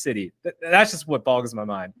the city. That's just what boggles my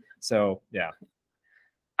mind. So yeah.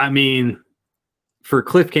 I mean, for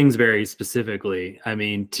Cliff Kingsbury specifically, I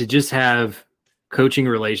mean, to just have coaching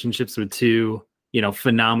relationships with two,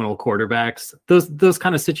 phenomenal quarterbacks, those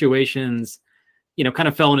kind of situations, kind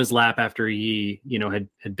of fell in his lap after he,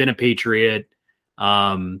 had been a Patriot,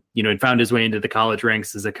 had found his way into the college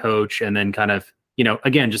ranks as a coach, and then kind of,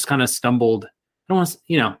 again, just kind of stumbled. I don't want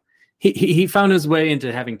to, he found his way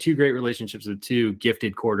into having two great relationships with two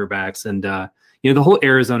gifted quarterbacks. And, the whole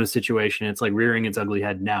Arizona situation, it's like rearing its ugly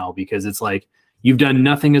head now, because it's like you've done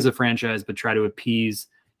nothing as a franchise but try to appease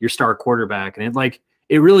your star quarterback. And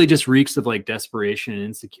it really just reeks of like desperation and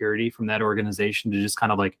insecurity from that organization to just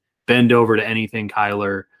kind of like bend over to anything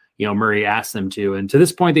Kyler, Murray asked them to. And to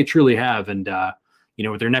this point, they truly have. And,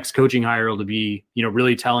 with their next coaching hire, it'll be,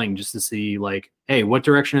 really telling just to see like, hey, what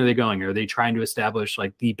direction are they going? Are they trying to establish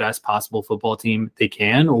like the best possible football team they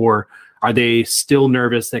can? Or are they still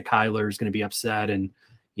nervous that Kyler is going to be upset and,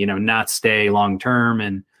 not stay long-term?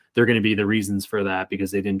 And they're going to be the reasons for that because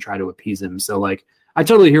they didn't try to appease him. So like, I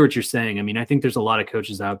totally hear what you're saying. I mean, I think there's a lot of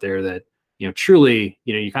coaches out there that, truly,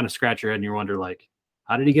 you kind of scratch your head and you wonder like,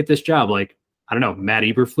 how did he get this job? Like, I don't know, Matt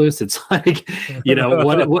Eberflus. It's like,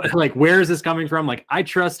 what, like, where is this coming from? Like, I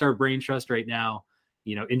trust our brain trust right now,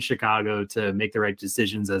 in Chicago to make the right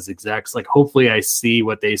decisions as execs. Like, hopefully I see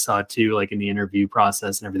what they saw too, like in the interview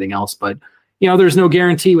process and everything else. But, there's no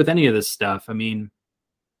guarantee with any of this stuff. I mean,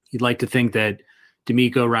 you'd like to think that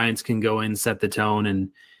DeMeco Ryans can go in, set the tone,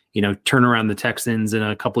 and, turn around the Texans in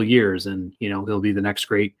a couple of years, and, he'll be the next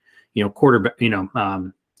great, quarterback,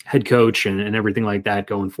 head coach and everything like that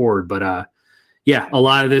going forward. But, yeah, a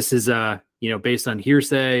lot of this is, based on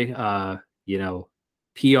hearsay,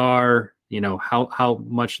 PR, how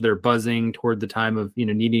much they're buzzing toward the time of,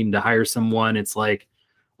 needing to hire someone. It's like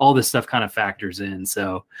all this stuff kind of factors in.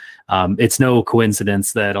 So it's no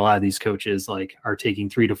coincidence that a lot of these coaches like are taking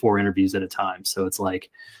 3 to 4 interviews at a time. So it's like,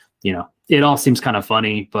 it all seems kind of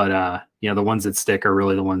funny, but the ones that stick are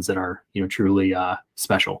really the ones that are, truly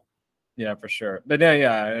special. Yeah, for sure. But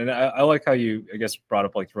yeah. And I like how you, I guess, brought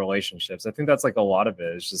up like relationships. I think that's like a lot of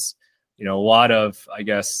it. It's just, a lot of, I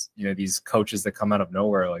guess, these coaches that come out of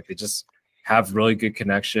nowhere, like they just have really good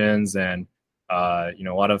connections. And, a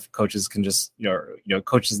lot of coaches can just,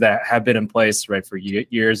 coaches that have been in place, right, for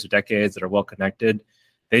years or decades that are well connected.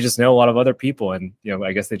 They just know a lot of other people. And,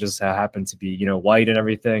 I guess they just happen to be, white and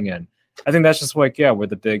everything. And I think that's just like, yeah, where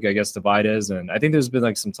the big, I guess, divide is. And I think there's been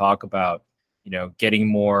like some talk about, getting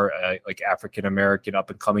more like African-American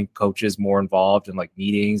up and coming coaches more involved in like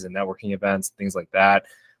meetings and networking events, things like that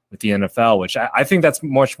with the NFL, which I think that's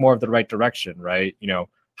much more of the right direction, right?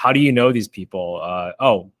 How do you know these people?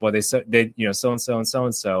 Well, they said they, so-and-so and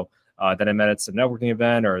so-and-so that I met at some networking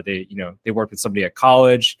event, or they worked with somebody at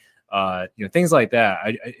college, things like that.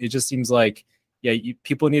 It just seems like, yeah,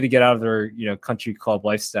 people need to get out of their, country club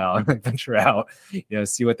lifestyle and like venture out,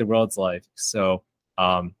 see what the world's like. So,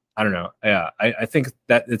 I don't know. Yeah, I think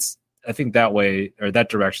that way, or that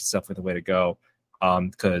direction is definitely the way to go.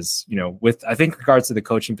 Because, I think regards to the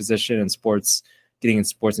coaching position and sports, getting in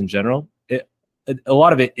sports in general, a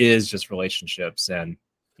lot of it is just relationships, and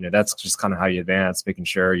that's just kind of how you advance, making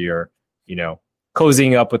sure you're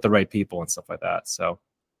cozying up with the right people and stuff like that. So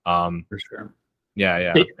for sure.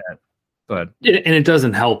 Yeah. Go ahead. And it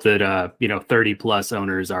doesn't help that 30 plus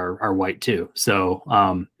owners are white too.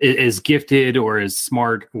 So as gifted or as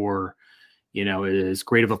smart or as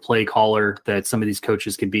great of a play caller that some of these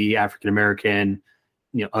coaches can be, African American,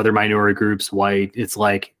 other minority groups, white, it's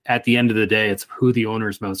like at the end of the day, it's who the owner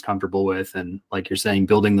is most comfortable with. And like you're saying,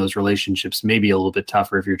 building those relationships may be a little bit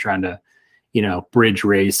tougher if you're trying to, bridge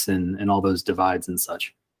race and all those divides and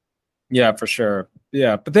such. Yeah, for sure.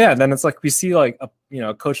 Yeah. But then it's like, we see like,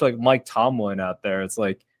 a coach like Mike Tomlin out there. It's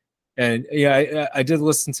like, and yeah, I did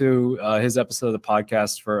listen to his episode of the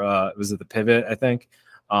podcast for, was it The Pivot? I think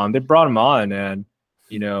they brought him on, and,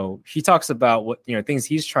 he talks about what, things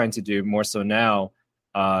he's trying to do more so now,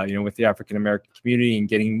 with the African-American community and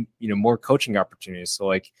getting, more coaching opportunities. So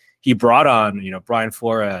like he brought on, Brian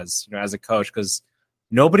Flores, as a coach, because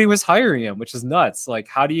nobody was hiring him, which is nuts. Like,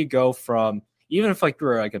 how do you go from, even if like you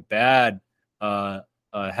were like a bad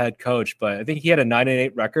head coach, but I think he had a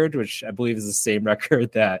 9-8 record, which I believe is the same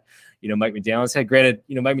record that, Mike McDaniels had. Granted,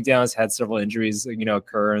 Mike McDaniels had several injuries,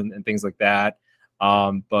 occur and things like that.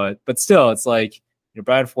 But still, it's like,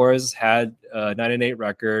 Brian Flores had a 9-8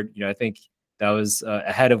 record. I think that was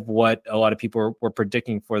ahead of what a lot of people were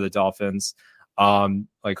predicting for the Dolphins.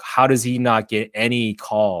 Like, how does he not get any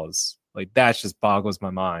calls? Like, that just boggles my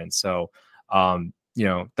mind. So,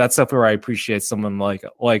 that's stuff where I appreciate someone like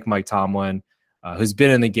Mike Tomlin, who's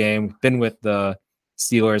been in the game, been with the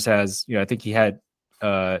Steelers, has, I think he's had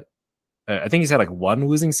like one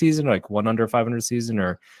losing season, or like one under 500 season,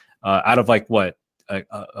 or out of like what,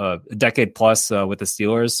 a decade plus with the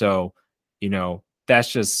Steelers. So,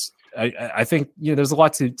 that's just, I think, there's a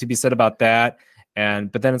lot to be said about that.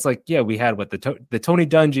 But then it's like, yeah, we had the Tony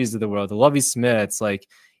Dungy's of the world, the Lovie Smiths, like,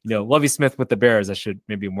 Lovie Smith with the Bears. I should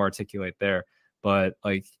maybe more articulate there. But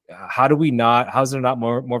like, how's there not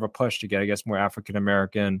more of a push to get, I guess, more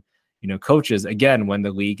African-American, coaches, again, when the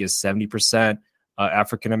league is 70%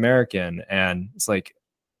 African-American? And it's like,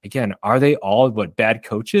 again, are they all bad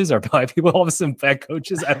coaches? Are black people all of a sudden bad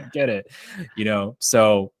coaches? I don't get it,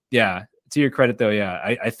 So yeah, to your credit though, yeah,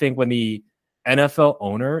 I think when the NFL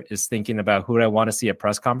owner is thinking about who do I want to see at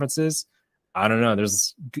press conferences, I don't know,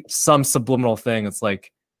 there's some subliminal thing. It's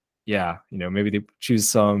like, yeah, maybe they choose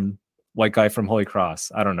some white guy from Holy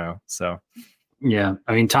Cross. I don't know. So yeah,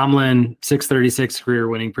 I mean, Tomlin, 636 career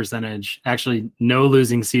winning percentage, actually no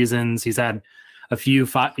losing seasons. He's had a few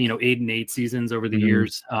 8-8 seasons over the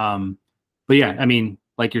years. But yeah, I mean,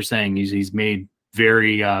 like you're saying, he's made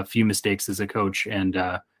very few mistakes as a coach, and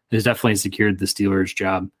has definitely secured the Steelers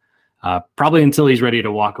job. Probably until he's ready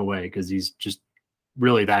to walk away, because he's just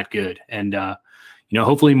really that good. And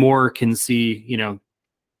hopefully more can see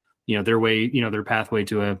their way, their pathway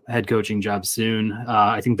to a head coaching job soon.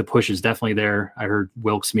 I think the push is definitely there. I heard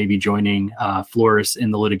Wilkes maybe joining Flores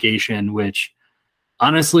in the litigation, which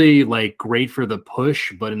honestly, like, great for the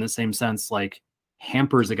push, but in the same sense, like,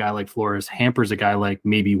 hampers a guy like Flores, hampers a guy like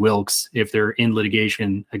maybe Wilkes if they're in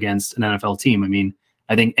litigation against an NFL team. I mean,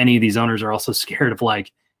 I think any of these owners are also scared of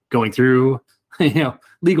like going through,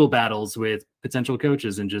 legal battles with potential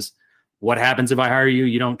coaches, and just what happens if I hire you,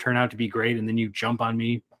 you don't turn out to be great, and then you jump on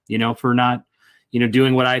me, for not,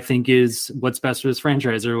 doing what I think is what's best for this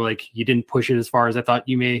franchise, or like you didn't push it as far as I thought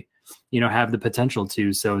you may, have the potential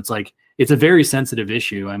to. So it's like, it's a very sensitive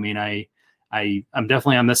issue. I mean, I'm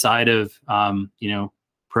definitely on the side of,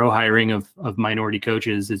 pro hiring of minority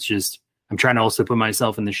coaches. It's just, I'm trying to also put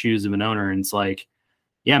myself in the shoes of an owner, and it's like,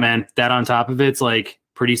 yeah, man, that on top of it's like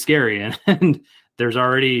pretty scary. And there's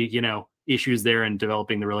already, issues there in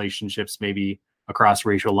developing the relationships, maybe across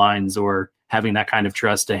racial lines, or having that kind of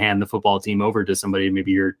trust to hand the football team over to somebody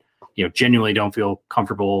maybe you're, genuinely don't feel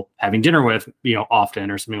comfortable having dinner with,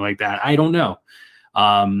 often, or something like that. I don't know.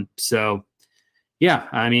 So yeah,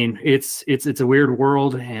 I mean, it's a weird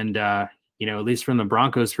world. And, at least from the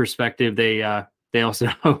Broncos perspective, they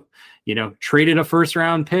also, traded a first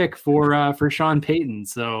round pick for Sean Payton.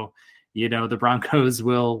 So, the Broncos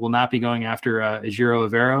will not be going after Ejiro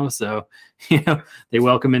Evero. So, they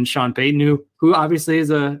welcome in Sean Payton, who obviously is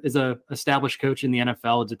a established coach in the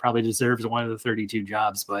NFL. It probably deserves one of the 32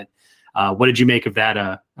 jobs. But What did you make of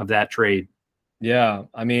that trade? Yeah,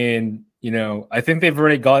 I mean, I think they've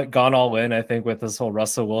already gone all in, I think, with this whole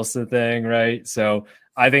Russell Wilson thing, right? So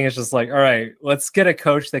I think it's just like, all right, let's get a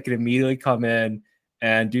coach that can immediately come in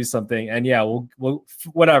and do something. And yeah, we'll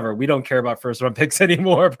whatever. We don't care about first round picks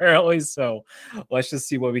anymore, apparently. So let's just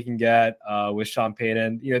see what we can get with Sean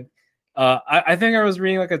Payton. I think I was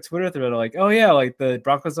reading like a Twitter thread like, oh yeah, like the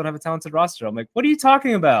Broncos don't have a talented roster. I'm like, what are you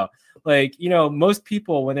talking about? Like, most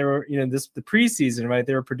people when they were, the preseason, right,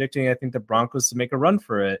 they were predicting, I think, the Broncos to make a run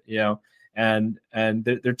for it, and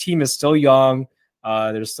their team is still young.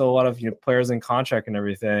 There's still a lot of players in contract and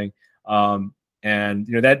everything. And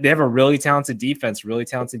that they have a really talented defense, really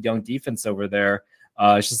talented young defense over there.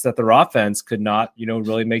 It's just that their offense could not,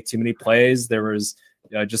 really make too many plays. There was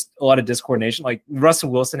just a lot of discoordination. Like Russell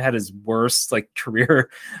Wilson had his worst career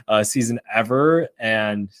season ever,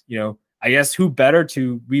 and I guess who better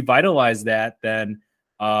to revitalize that than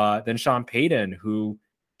Sean Payton,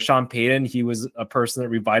 Sean Payton, he was a person that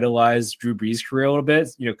revitalized Drew Brees' career a little bit,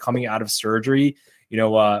 coming out of surgery.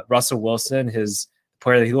 Russell Wilson, his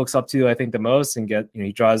player that he looks up to, I think, the most, and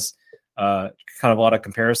he draws kind of a lot of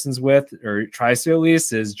comparisons with, or tries to at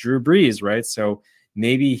least, is Drew Brees, right? So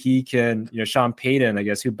maybe he can, Sean Payton, I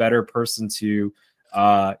guess, who better person to,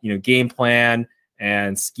 game plan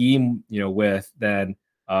and scheme, with than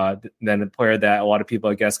a player that a lot of people,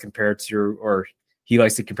 I guess, compare to, or he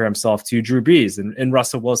likes to compare himself to, Drew Brees and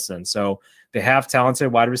Russell Wilson. So they have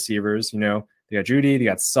talented wide receivers. They got Judy, they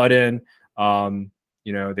got Sutton.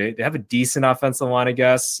 They have a decent offensive line, I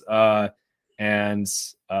guess.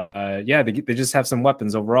 They just have some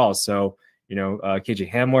weapons overall. So, KJ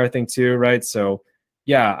Hamler, I think, too, right? So,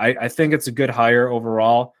 yeah, I think it's a good hire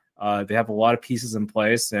overall. They have a lot of pieces in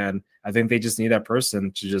place, and I think they just need that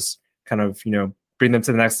person to just kind of, bring them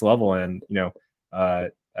to the next level. And,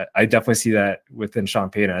 I definitely see that within Sean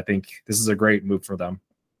Payton. I think this is a great move for them.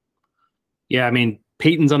 Yeah, I mean,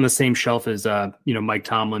 Peyton's on the same shelf as Mike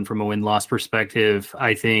Tomlin from a win-loss perspective.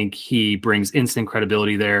 I think he brings instant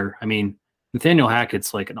credibility there. I mean, Nathaniel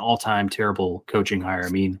Hackett's like an all-time terrible coaching hire. I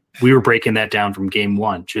mean, we were breaking that down from game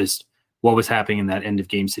one, just what was happening in that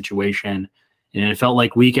end-of-game situation. And it felt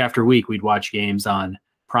like week after week we'd watch games on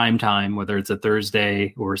prime time, whether it's a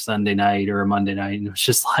Thursday or a Sunday night or a Monday night. And it was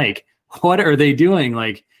just like, what are they doing?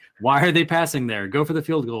 Like, why are they passing there? Go for the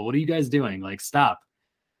field goal. What are you guys doing? Like, stop.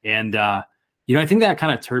 And, I think that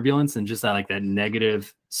kind of turbulence and just that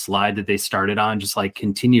negative slide that they started on just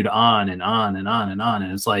continued on and on and on and on.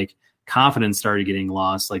 And it's like confidence started getting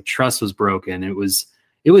lost. Like trust was broken. It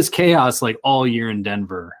was chaos all year in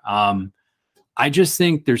Denver. I just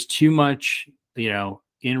think there's too much,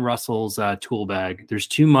 in Russell's tool bag. There's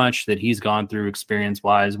too much that he's gone through experience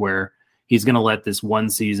wise where he's going to let this one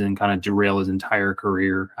season kind of derail his entire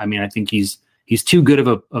career. I mean, I think he's too good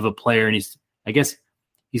of a player, and he's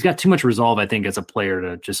got too much resolve, I think, as a player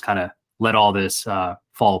to just kind of let all this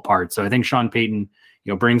fall apart. So I think Sean Payton,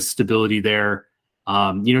 brings stability there.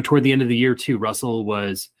 Toward the end of the year too, Russell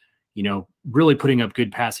was, really putting up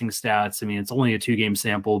good passing stats. I mean, it's only a 2-game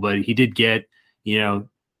sample, but he did get,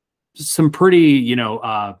 some pretty,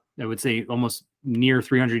 I would say almost near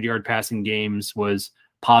 300-yard passing games, was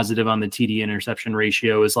positive on the TD interception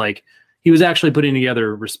ratio. Is he was actually putting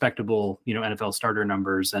together respectable, NFL starter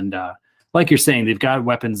numbers. And like you're saying, they've got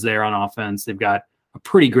weapons there on offense. They've got a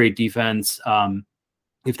pretty great defense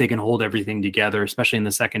if they can hold everything together, especially in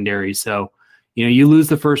the secondary. So, you lose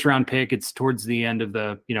the first round pick. It's towards the end of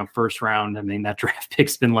the, first round. I mean, that draft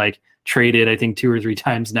pick's been traded, I think 2 or 3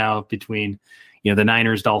 times now between, the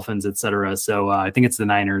Niners, Dolphins, et cetera. So I think it's the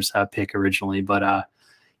Niners pick originally. But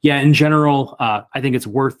in general, I think it's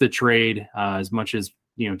worth the trade as much as,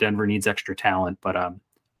 Denver needs extra talent. But,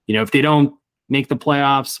 if they don't make the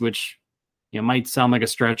playoffs, which, might sound like a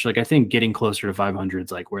stretch, I think getting closer to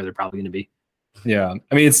 500 is where they're probably going to be. Yeah.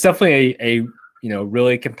 I mean, it's definitely a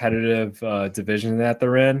really competitive division that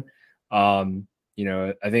they're in. I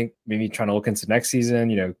think maybe trying to look into next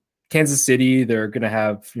season, Kansas City, they're going to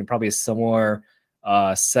have probably a similar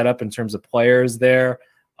setup in terms of players there.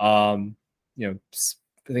 I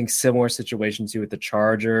think similar situation too with the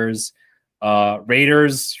Chargers.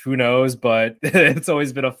 Raiders, who knows, but it's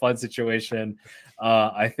always been a fun situation,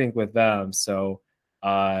 I think, with them. So,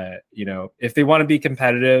 if they want to be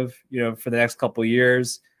competitive, for the next couple of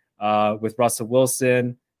years, with Russell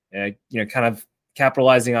Wilson, kind of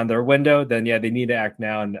capitalizing on their window, then yeah, they need to act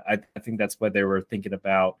now. And I think that's what they were thinking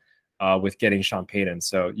about with getting Sean Payton.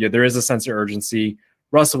 So yeah, there is a sense of urgency.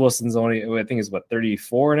 Russell Wilson's only, I think, is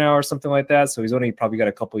 34 now or something like that. So he's only probably got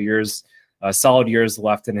a couple years, solid years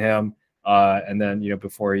left in him. And then,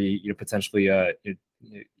 before he, potentially, I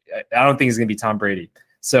don't think he's going to be Tom Brady.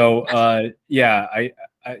 So yeah,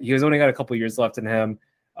 he was only got a couple years left in him.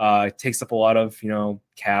 It takes up a lot of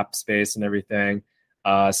cap space and everything.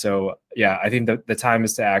 So yeah, I think the time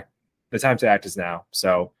is to act. The time to act is now.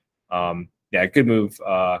 So yeah, good move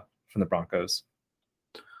from the Broncos.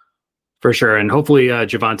 For sure. And hopefully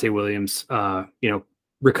Javonte Williams,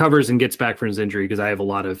 recovers and gets back from his injury, because I have a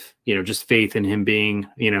lot of, just faith in him being,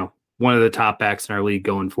 one of the top backs in our league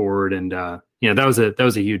going forward. And, that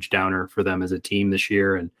was a huge downer for them as a team this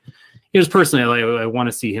year. And just personally, I want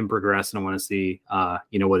to see him progress, and I want to see,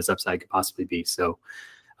 what his upside could possibly be. So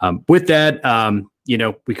with that,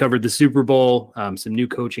 we covered the Super Bowl, some new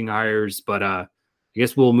coaching hires, but I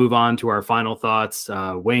guess we'll move on to our final thoughts.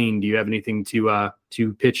 Wayne, do you have anything to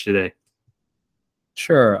pitch today?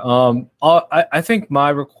 Sure. I think my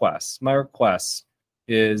request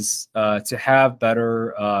is to have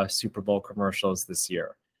better Super Bowl commercials this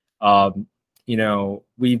year.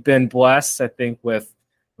 We've been blessed, I think, with,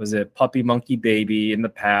 was it Puppy Monkey Baby in the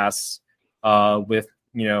past, with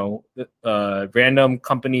random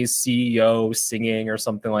companies CEO singing or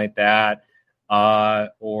something like that,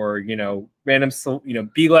 or random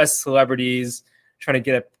B-list celebrities trying to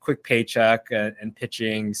get a quick paycheck and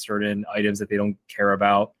pitching certain items that they don't care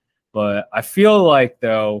about. But I feel like,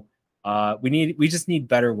 though, we just need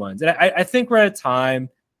better ones. And I think we're at a time,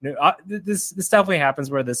 this definitely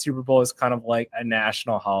happens where the Super Bowl is kind of like a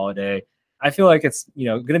national holiday. I feel like it's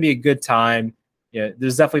going to be a good time. Yeah,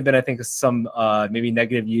 there's definitely been, I think, some maybe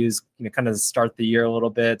negative news, kind of start the year a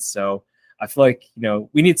little bit. So I feel like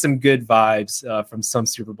we need some good vibes from some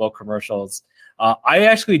Super Bowl commercials. I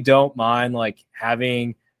actually don't mind like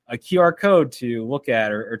having a QR code to look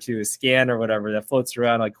at or to scan or whatever that floats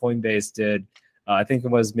around like Coinbase did. I think it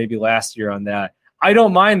was maybe last year on that. I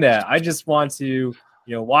don't mind that. I just want to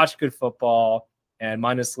watch good football and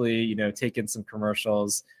mindlessly take in some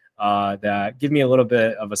commercials that give me a little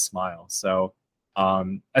bit of a smile. So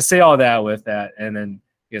I say all that with that, and then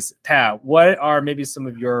I guess, Pat, what are maybe some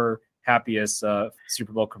of your happiest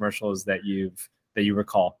Super Bowl commercials that you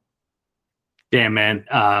recall? Damn, man.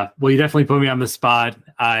 Well, you definitely put me on the spot.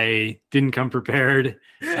 I didn't come prepared.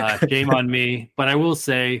 Shame on me. But I will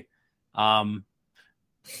say,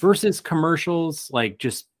 versus commercials, like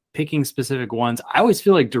just picking specific ones, I always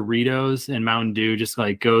feel like Doritos and Mountain Dew just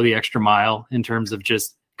like go the extra mile in terms of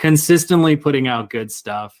just consistently putting out good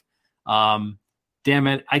stuff. Damn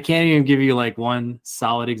it, I can't even give you like one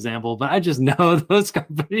solid example, but I just know those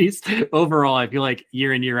companies overall. I feel like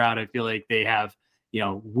year in, year out, I feel like they have,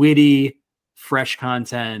 witty, fresh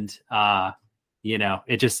content.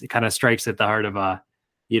 It just kind of strikes at the heart of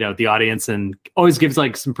the audience, and always gives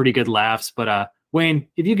like some pretty good laughs. But Wayne,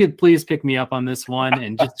 if you could please pick me up on this one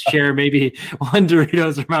and just share maybe one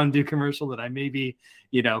Doritos or Mountain Dew commercial that I may be,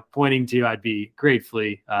 pointing to, I'd be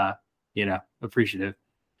gratefully, appreciative.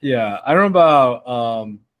 Yeah, I don't know about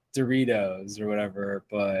Doritos or whatever,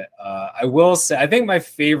 but I will say I think my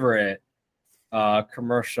favorite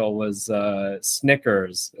commercial was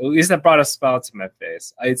Snickers. At least that brought a smile to my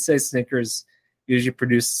face. I'd say Snickers usually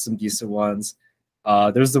produces some decent ones.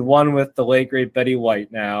 There's the one with the late great Betty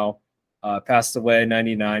White now, passed away,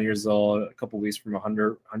 99 years old, a couple weeks from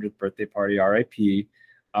 100th birthday party, RIP.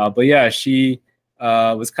 But yeah, she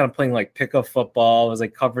was kind of playing like pickup football, was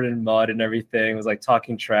like covered in mud and everything, was like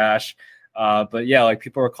talking trash. But yeah, like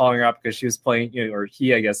people were calling her up because she was playing, or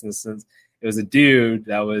he, I guess in this sense, it was a dude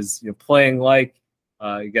that was playing like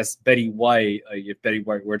I guess Betty White, if Betty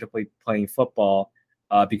White were to playing football,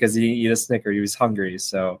 because he didn't eat a Snicker, he was hungry.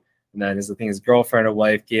 So, and then his girlfriend or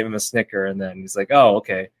wife gave him a Snicker, and then he's like, oh,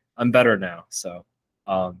 okay, I'm better now. So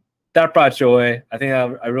that brought joy. I think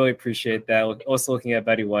I really appreciate that. Also looking at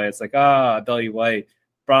Betty White, it's like, Betty White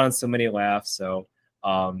brought on so many laughs. So,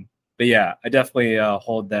 but yeah, I definitely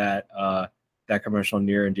hold that commercial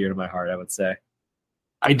near and dear to my heart, I would say.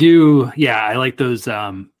 I do. Yeah. I like those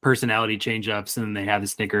personality change ups, and they have the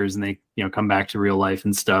Snickers and they, come back to real life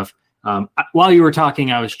and stuff. While you were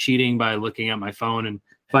talking, I was cheating by looking at my phone and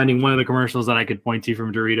finding one of the commercials that I could point to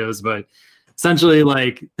from Doritos, but essentially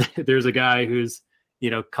like there's a guy who's,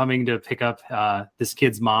 coming to pick up this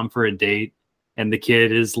kid's mom for a date, and the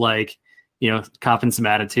kid is like, copping some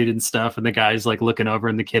attitude and stuff. And the guy's like looking over,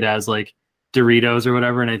 and the kid has like Doritos or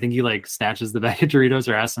whatever. And I think he like snatches the bag of Doritos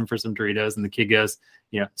or asks him for some Doritos. And the kid goes,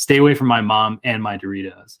 stay away from my mom and my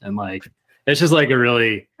Doritos. And like, it's just like a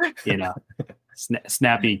really,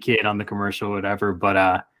 snappy kid on the commercial or whatever.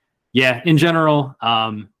 But yeah, in general,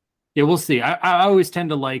 yeah, we'll see. I always tend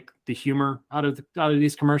to like the humor out of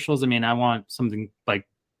these commercials. I mean, I want something like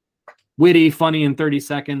witty, funny in 30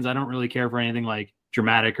 seconds. I don't really care for anything like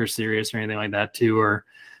dramatic or serious or anything like that too, or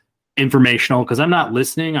informational, because I'm not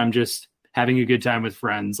listening. I'm just having a good time with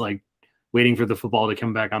friends, like waiting for the football to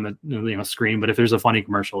come back on the screen. But if there's a funny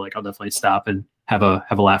commercial, like I'll definitely stop and have a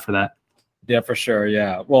laugh for that. Yeah, for sure.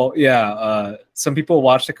 Yeah. Well, yeah. Some people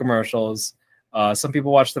watch the commercials. Some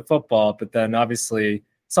people watch the football, but then obviously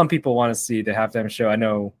some people want to see the halftime show. I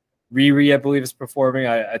know Riri, I believe, is performing.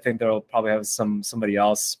 I think they'll probably have somebody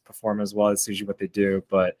else perform as well. That's usually what they do.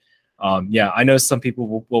 But yeah, I know some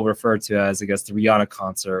people will refer to as, I guess, the Rihanna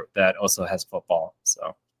concert that also has football.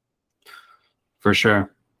 So for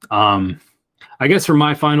sure. I guess for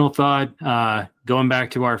my final thought, going back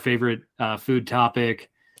to our favorite food topic,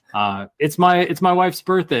 it's my wife's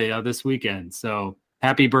birthday this weekend. So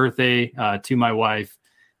happy birthday to my wife.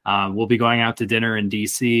 We'll be going out to dinner in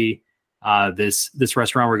DC. This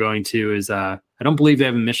restaurant we're going to is I don't believe they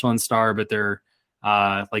have a Michelin star, but they're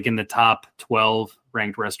like in the top 12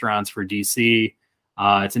 ranked restaurants for DC.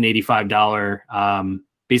 It's an $85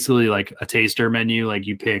 basically like a taster menu. Like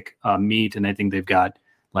you pick meat, and I think they've got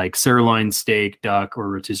like sirloin steak, duck, or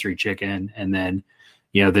rotisserie chicken, and then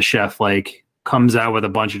the chef like comes out with a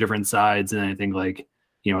bunch of different sides, and I think like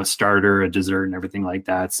a starter, a dessert, and everything like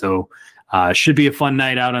that. So should be a fun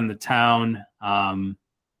night out on the town.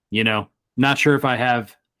 Not sure if I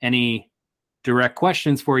have any direct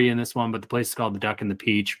questions for you in this one, but the place is called the Duck and the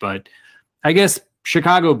Peach. But I guess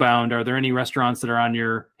Chicago bound, are there any restaurants that are on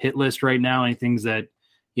your hit list right now? Any things that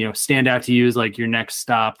stand out to you as like your next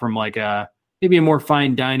stop from like maybe a more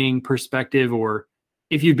fine dining perspective? Or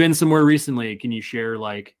if you've been somewhere recently, can you share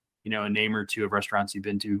like a name or two of restaurants you've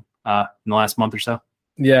been to in the last month or so?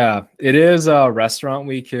 Yeah, it is restaurant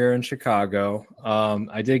week here in Chicago.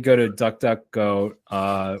 I did go to Duck Duck Goat,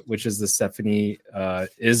 which is the Stephanie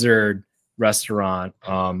Izzard restaurant.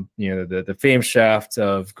 The famed chef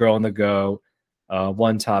of Girl on the Go,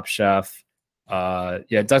 One Top Chef.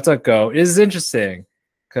 Yeah, Duck Duck Goat is interesting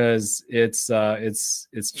because it's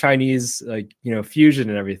Chinese, like fusion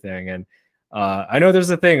and everything. And I know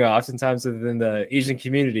there's a thing oftentimes within the Asian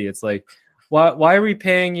community. It's like, why are we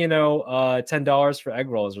paying $10 for egg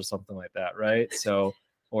rolls or something like that, right? So,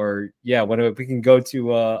 or yeah, when we can go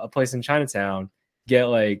to a place in Chinatown, get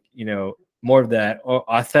like more of that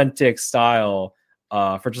authentic style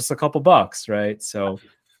for just a couple bucks, right? So,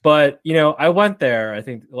 but I went there I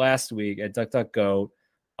think last week at Duck Duck Goat.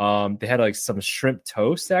 They had like some shrimp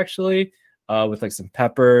toast actually with like some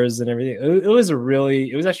peppers and everything. It was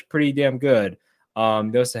actually pretty damn good. They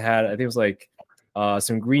also had, I think it was like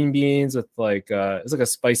some green beans with like it was like a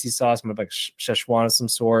spicy sauce, like Szechuan of some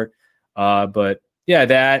sort. But yeah,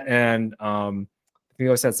 that, and I think we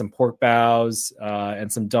also had some pork bows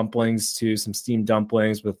and some dumplings too, some steamed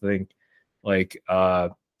dumplings with it might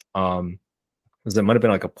have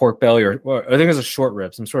been like a pork belly, or I think it was a short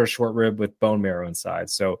rib, some sort of short rib with bone marrow inside.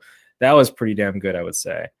 So that was pretty damn good, I would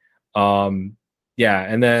say. Yeah,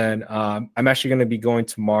 and then I'm actually going to be going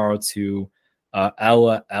tomorrow to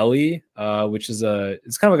Ella Ellie, which is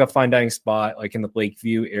it's kind of like a fine dining spot like in the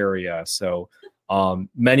Lakeview area. So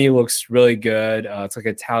menu looks really good. It's like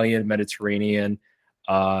Italian Mediterranean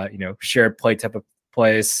shared plate type of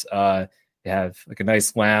place. They have like a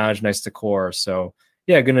nice lounge, nice decor. So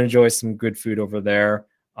yeah, gonna enjoy some good food over there.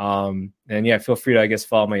 And yeah, feel free to, I guess,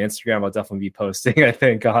 follow my Instagram. I'll definitely be posting, I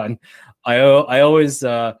think, on I always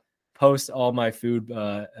post all my food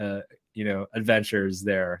adventures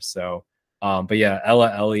there. So but yeah,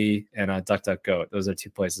 Ella Ellie and Duck Duck Goat. Those are two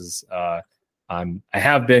places I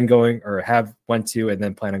have been going, or have went to, and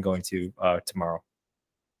then plan on going to tomorrow.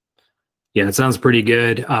 Yeah, it sounds pretty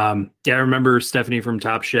good. Yeah, I remember Stephanie from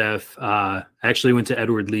Top Chef. I actually went to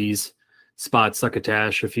Edward Lee's spot,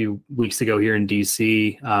 Succotash, a few weeks ago here in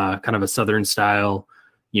DC. Kind of a Southern style,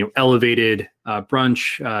 elevated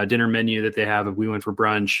brunch dinner menu that they have. We went for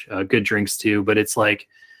brunch, good drinks too. But it's like,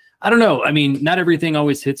 I don't know. I mean, not everything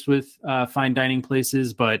always hits with fine dining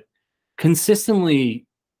places, but consistently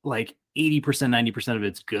like 80%, 90% of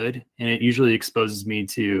it's good. And it usually exposes me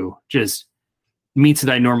to just meats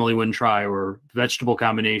that I normally wouldn't try, or vegetable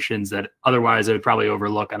combinations that otherwise I would probably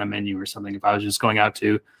overlook on a menu or something if I was just going out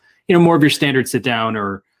to, more of your standard sit down,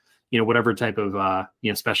 or, whatever type of,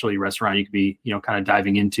 specialty restaurant you could be, kind of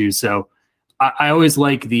diving into. So I always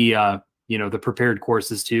like the, the prepared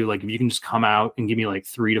courses too. Like if you can just come out and give me like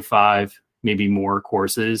 3 to 5, maybe more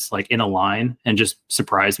courses, like in a line, and just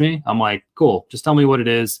surprise me. I'm like, cool. Just tell me what it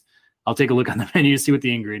is. I'll take a look on the menu, see what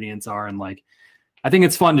the ingredients are. And like, I think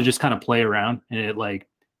it's fun to just kind of play around, and it like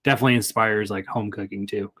definitely inspires like home cooking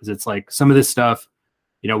too. Cause it's like some of this stuff,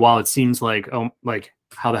 while it seems like, oh, like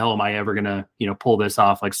how the hell am I ever going to, pull this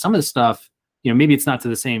off? Like some of the stuff, maybe it's not to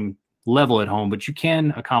the same level at home, but you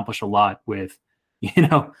can accomplish a lot with,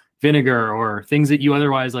 vinegar or things that you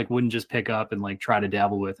otherwise like wouldn't just pick up and like try to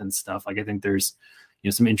dabble with and stuff. Like I think there's,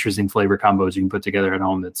 some interesting flavor combos you can put together at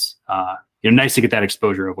home. That's, nice to get that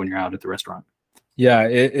exposure of when you're out at the restaurant. Yeah,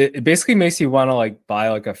 it basically makes you want to like buy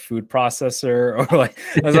like a food processor or like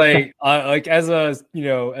as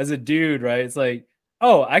a dude, right? It's like,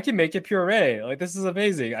 oh, I can make a puree. Like this is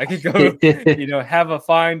amazing. I could go, have a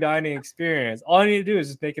fine dining experience. All I need to do is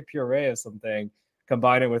just make a puree of something,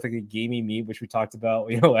 combine it with like a gamey meat, which we talked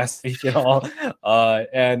about, last week and all.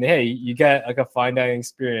 And hey, you get like a fine dining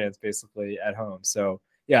experience basically at home. So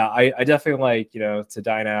yeah, I definitely like, to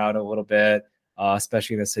dine out a little bit.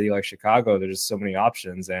 Especially in a city like Chicago, there's just so many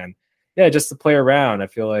options, and yeah, just to play around. I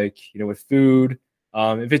feel like with food,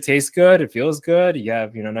 if it tastes good, it feels good, you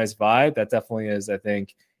have nice vibe. That definitely is, I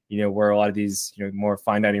think, where a lot of these more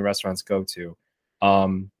fine dining restaurants go to.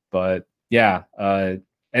 But yeah,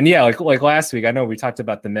 and yeah, like last week, I know we talked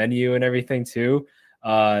about the menu and everything too.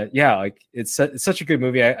 Yeah, like it's such a good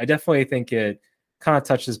movie. I definitely think it kind of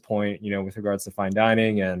touches point, with regards to fine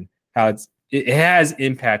dining and how it has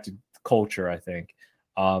impacted culture, I think,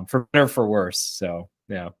 for better or for worse. So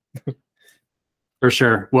yeah. For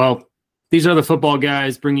sure. Well, these are the football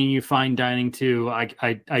guys bringing you fine dining too.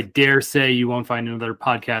 I dare say you won't find another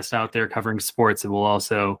podcast out there covering sports that will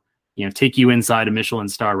also take you inside a Michelin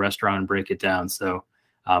star restaurant and break it down. So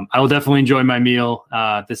I will definitely enjoy my meal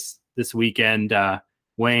this weekend.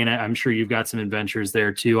 Wayne, I'm sure you've got some adventures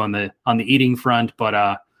there too on the eating front.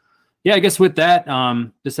 But yeah, I guess with that,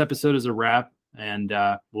 this episode is a wrap. And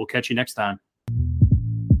we'll catch you next time.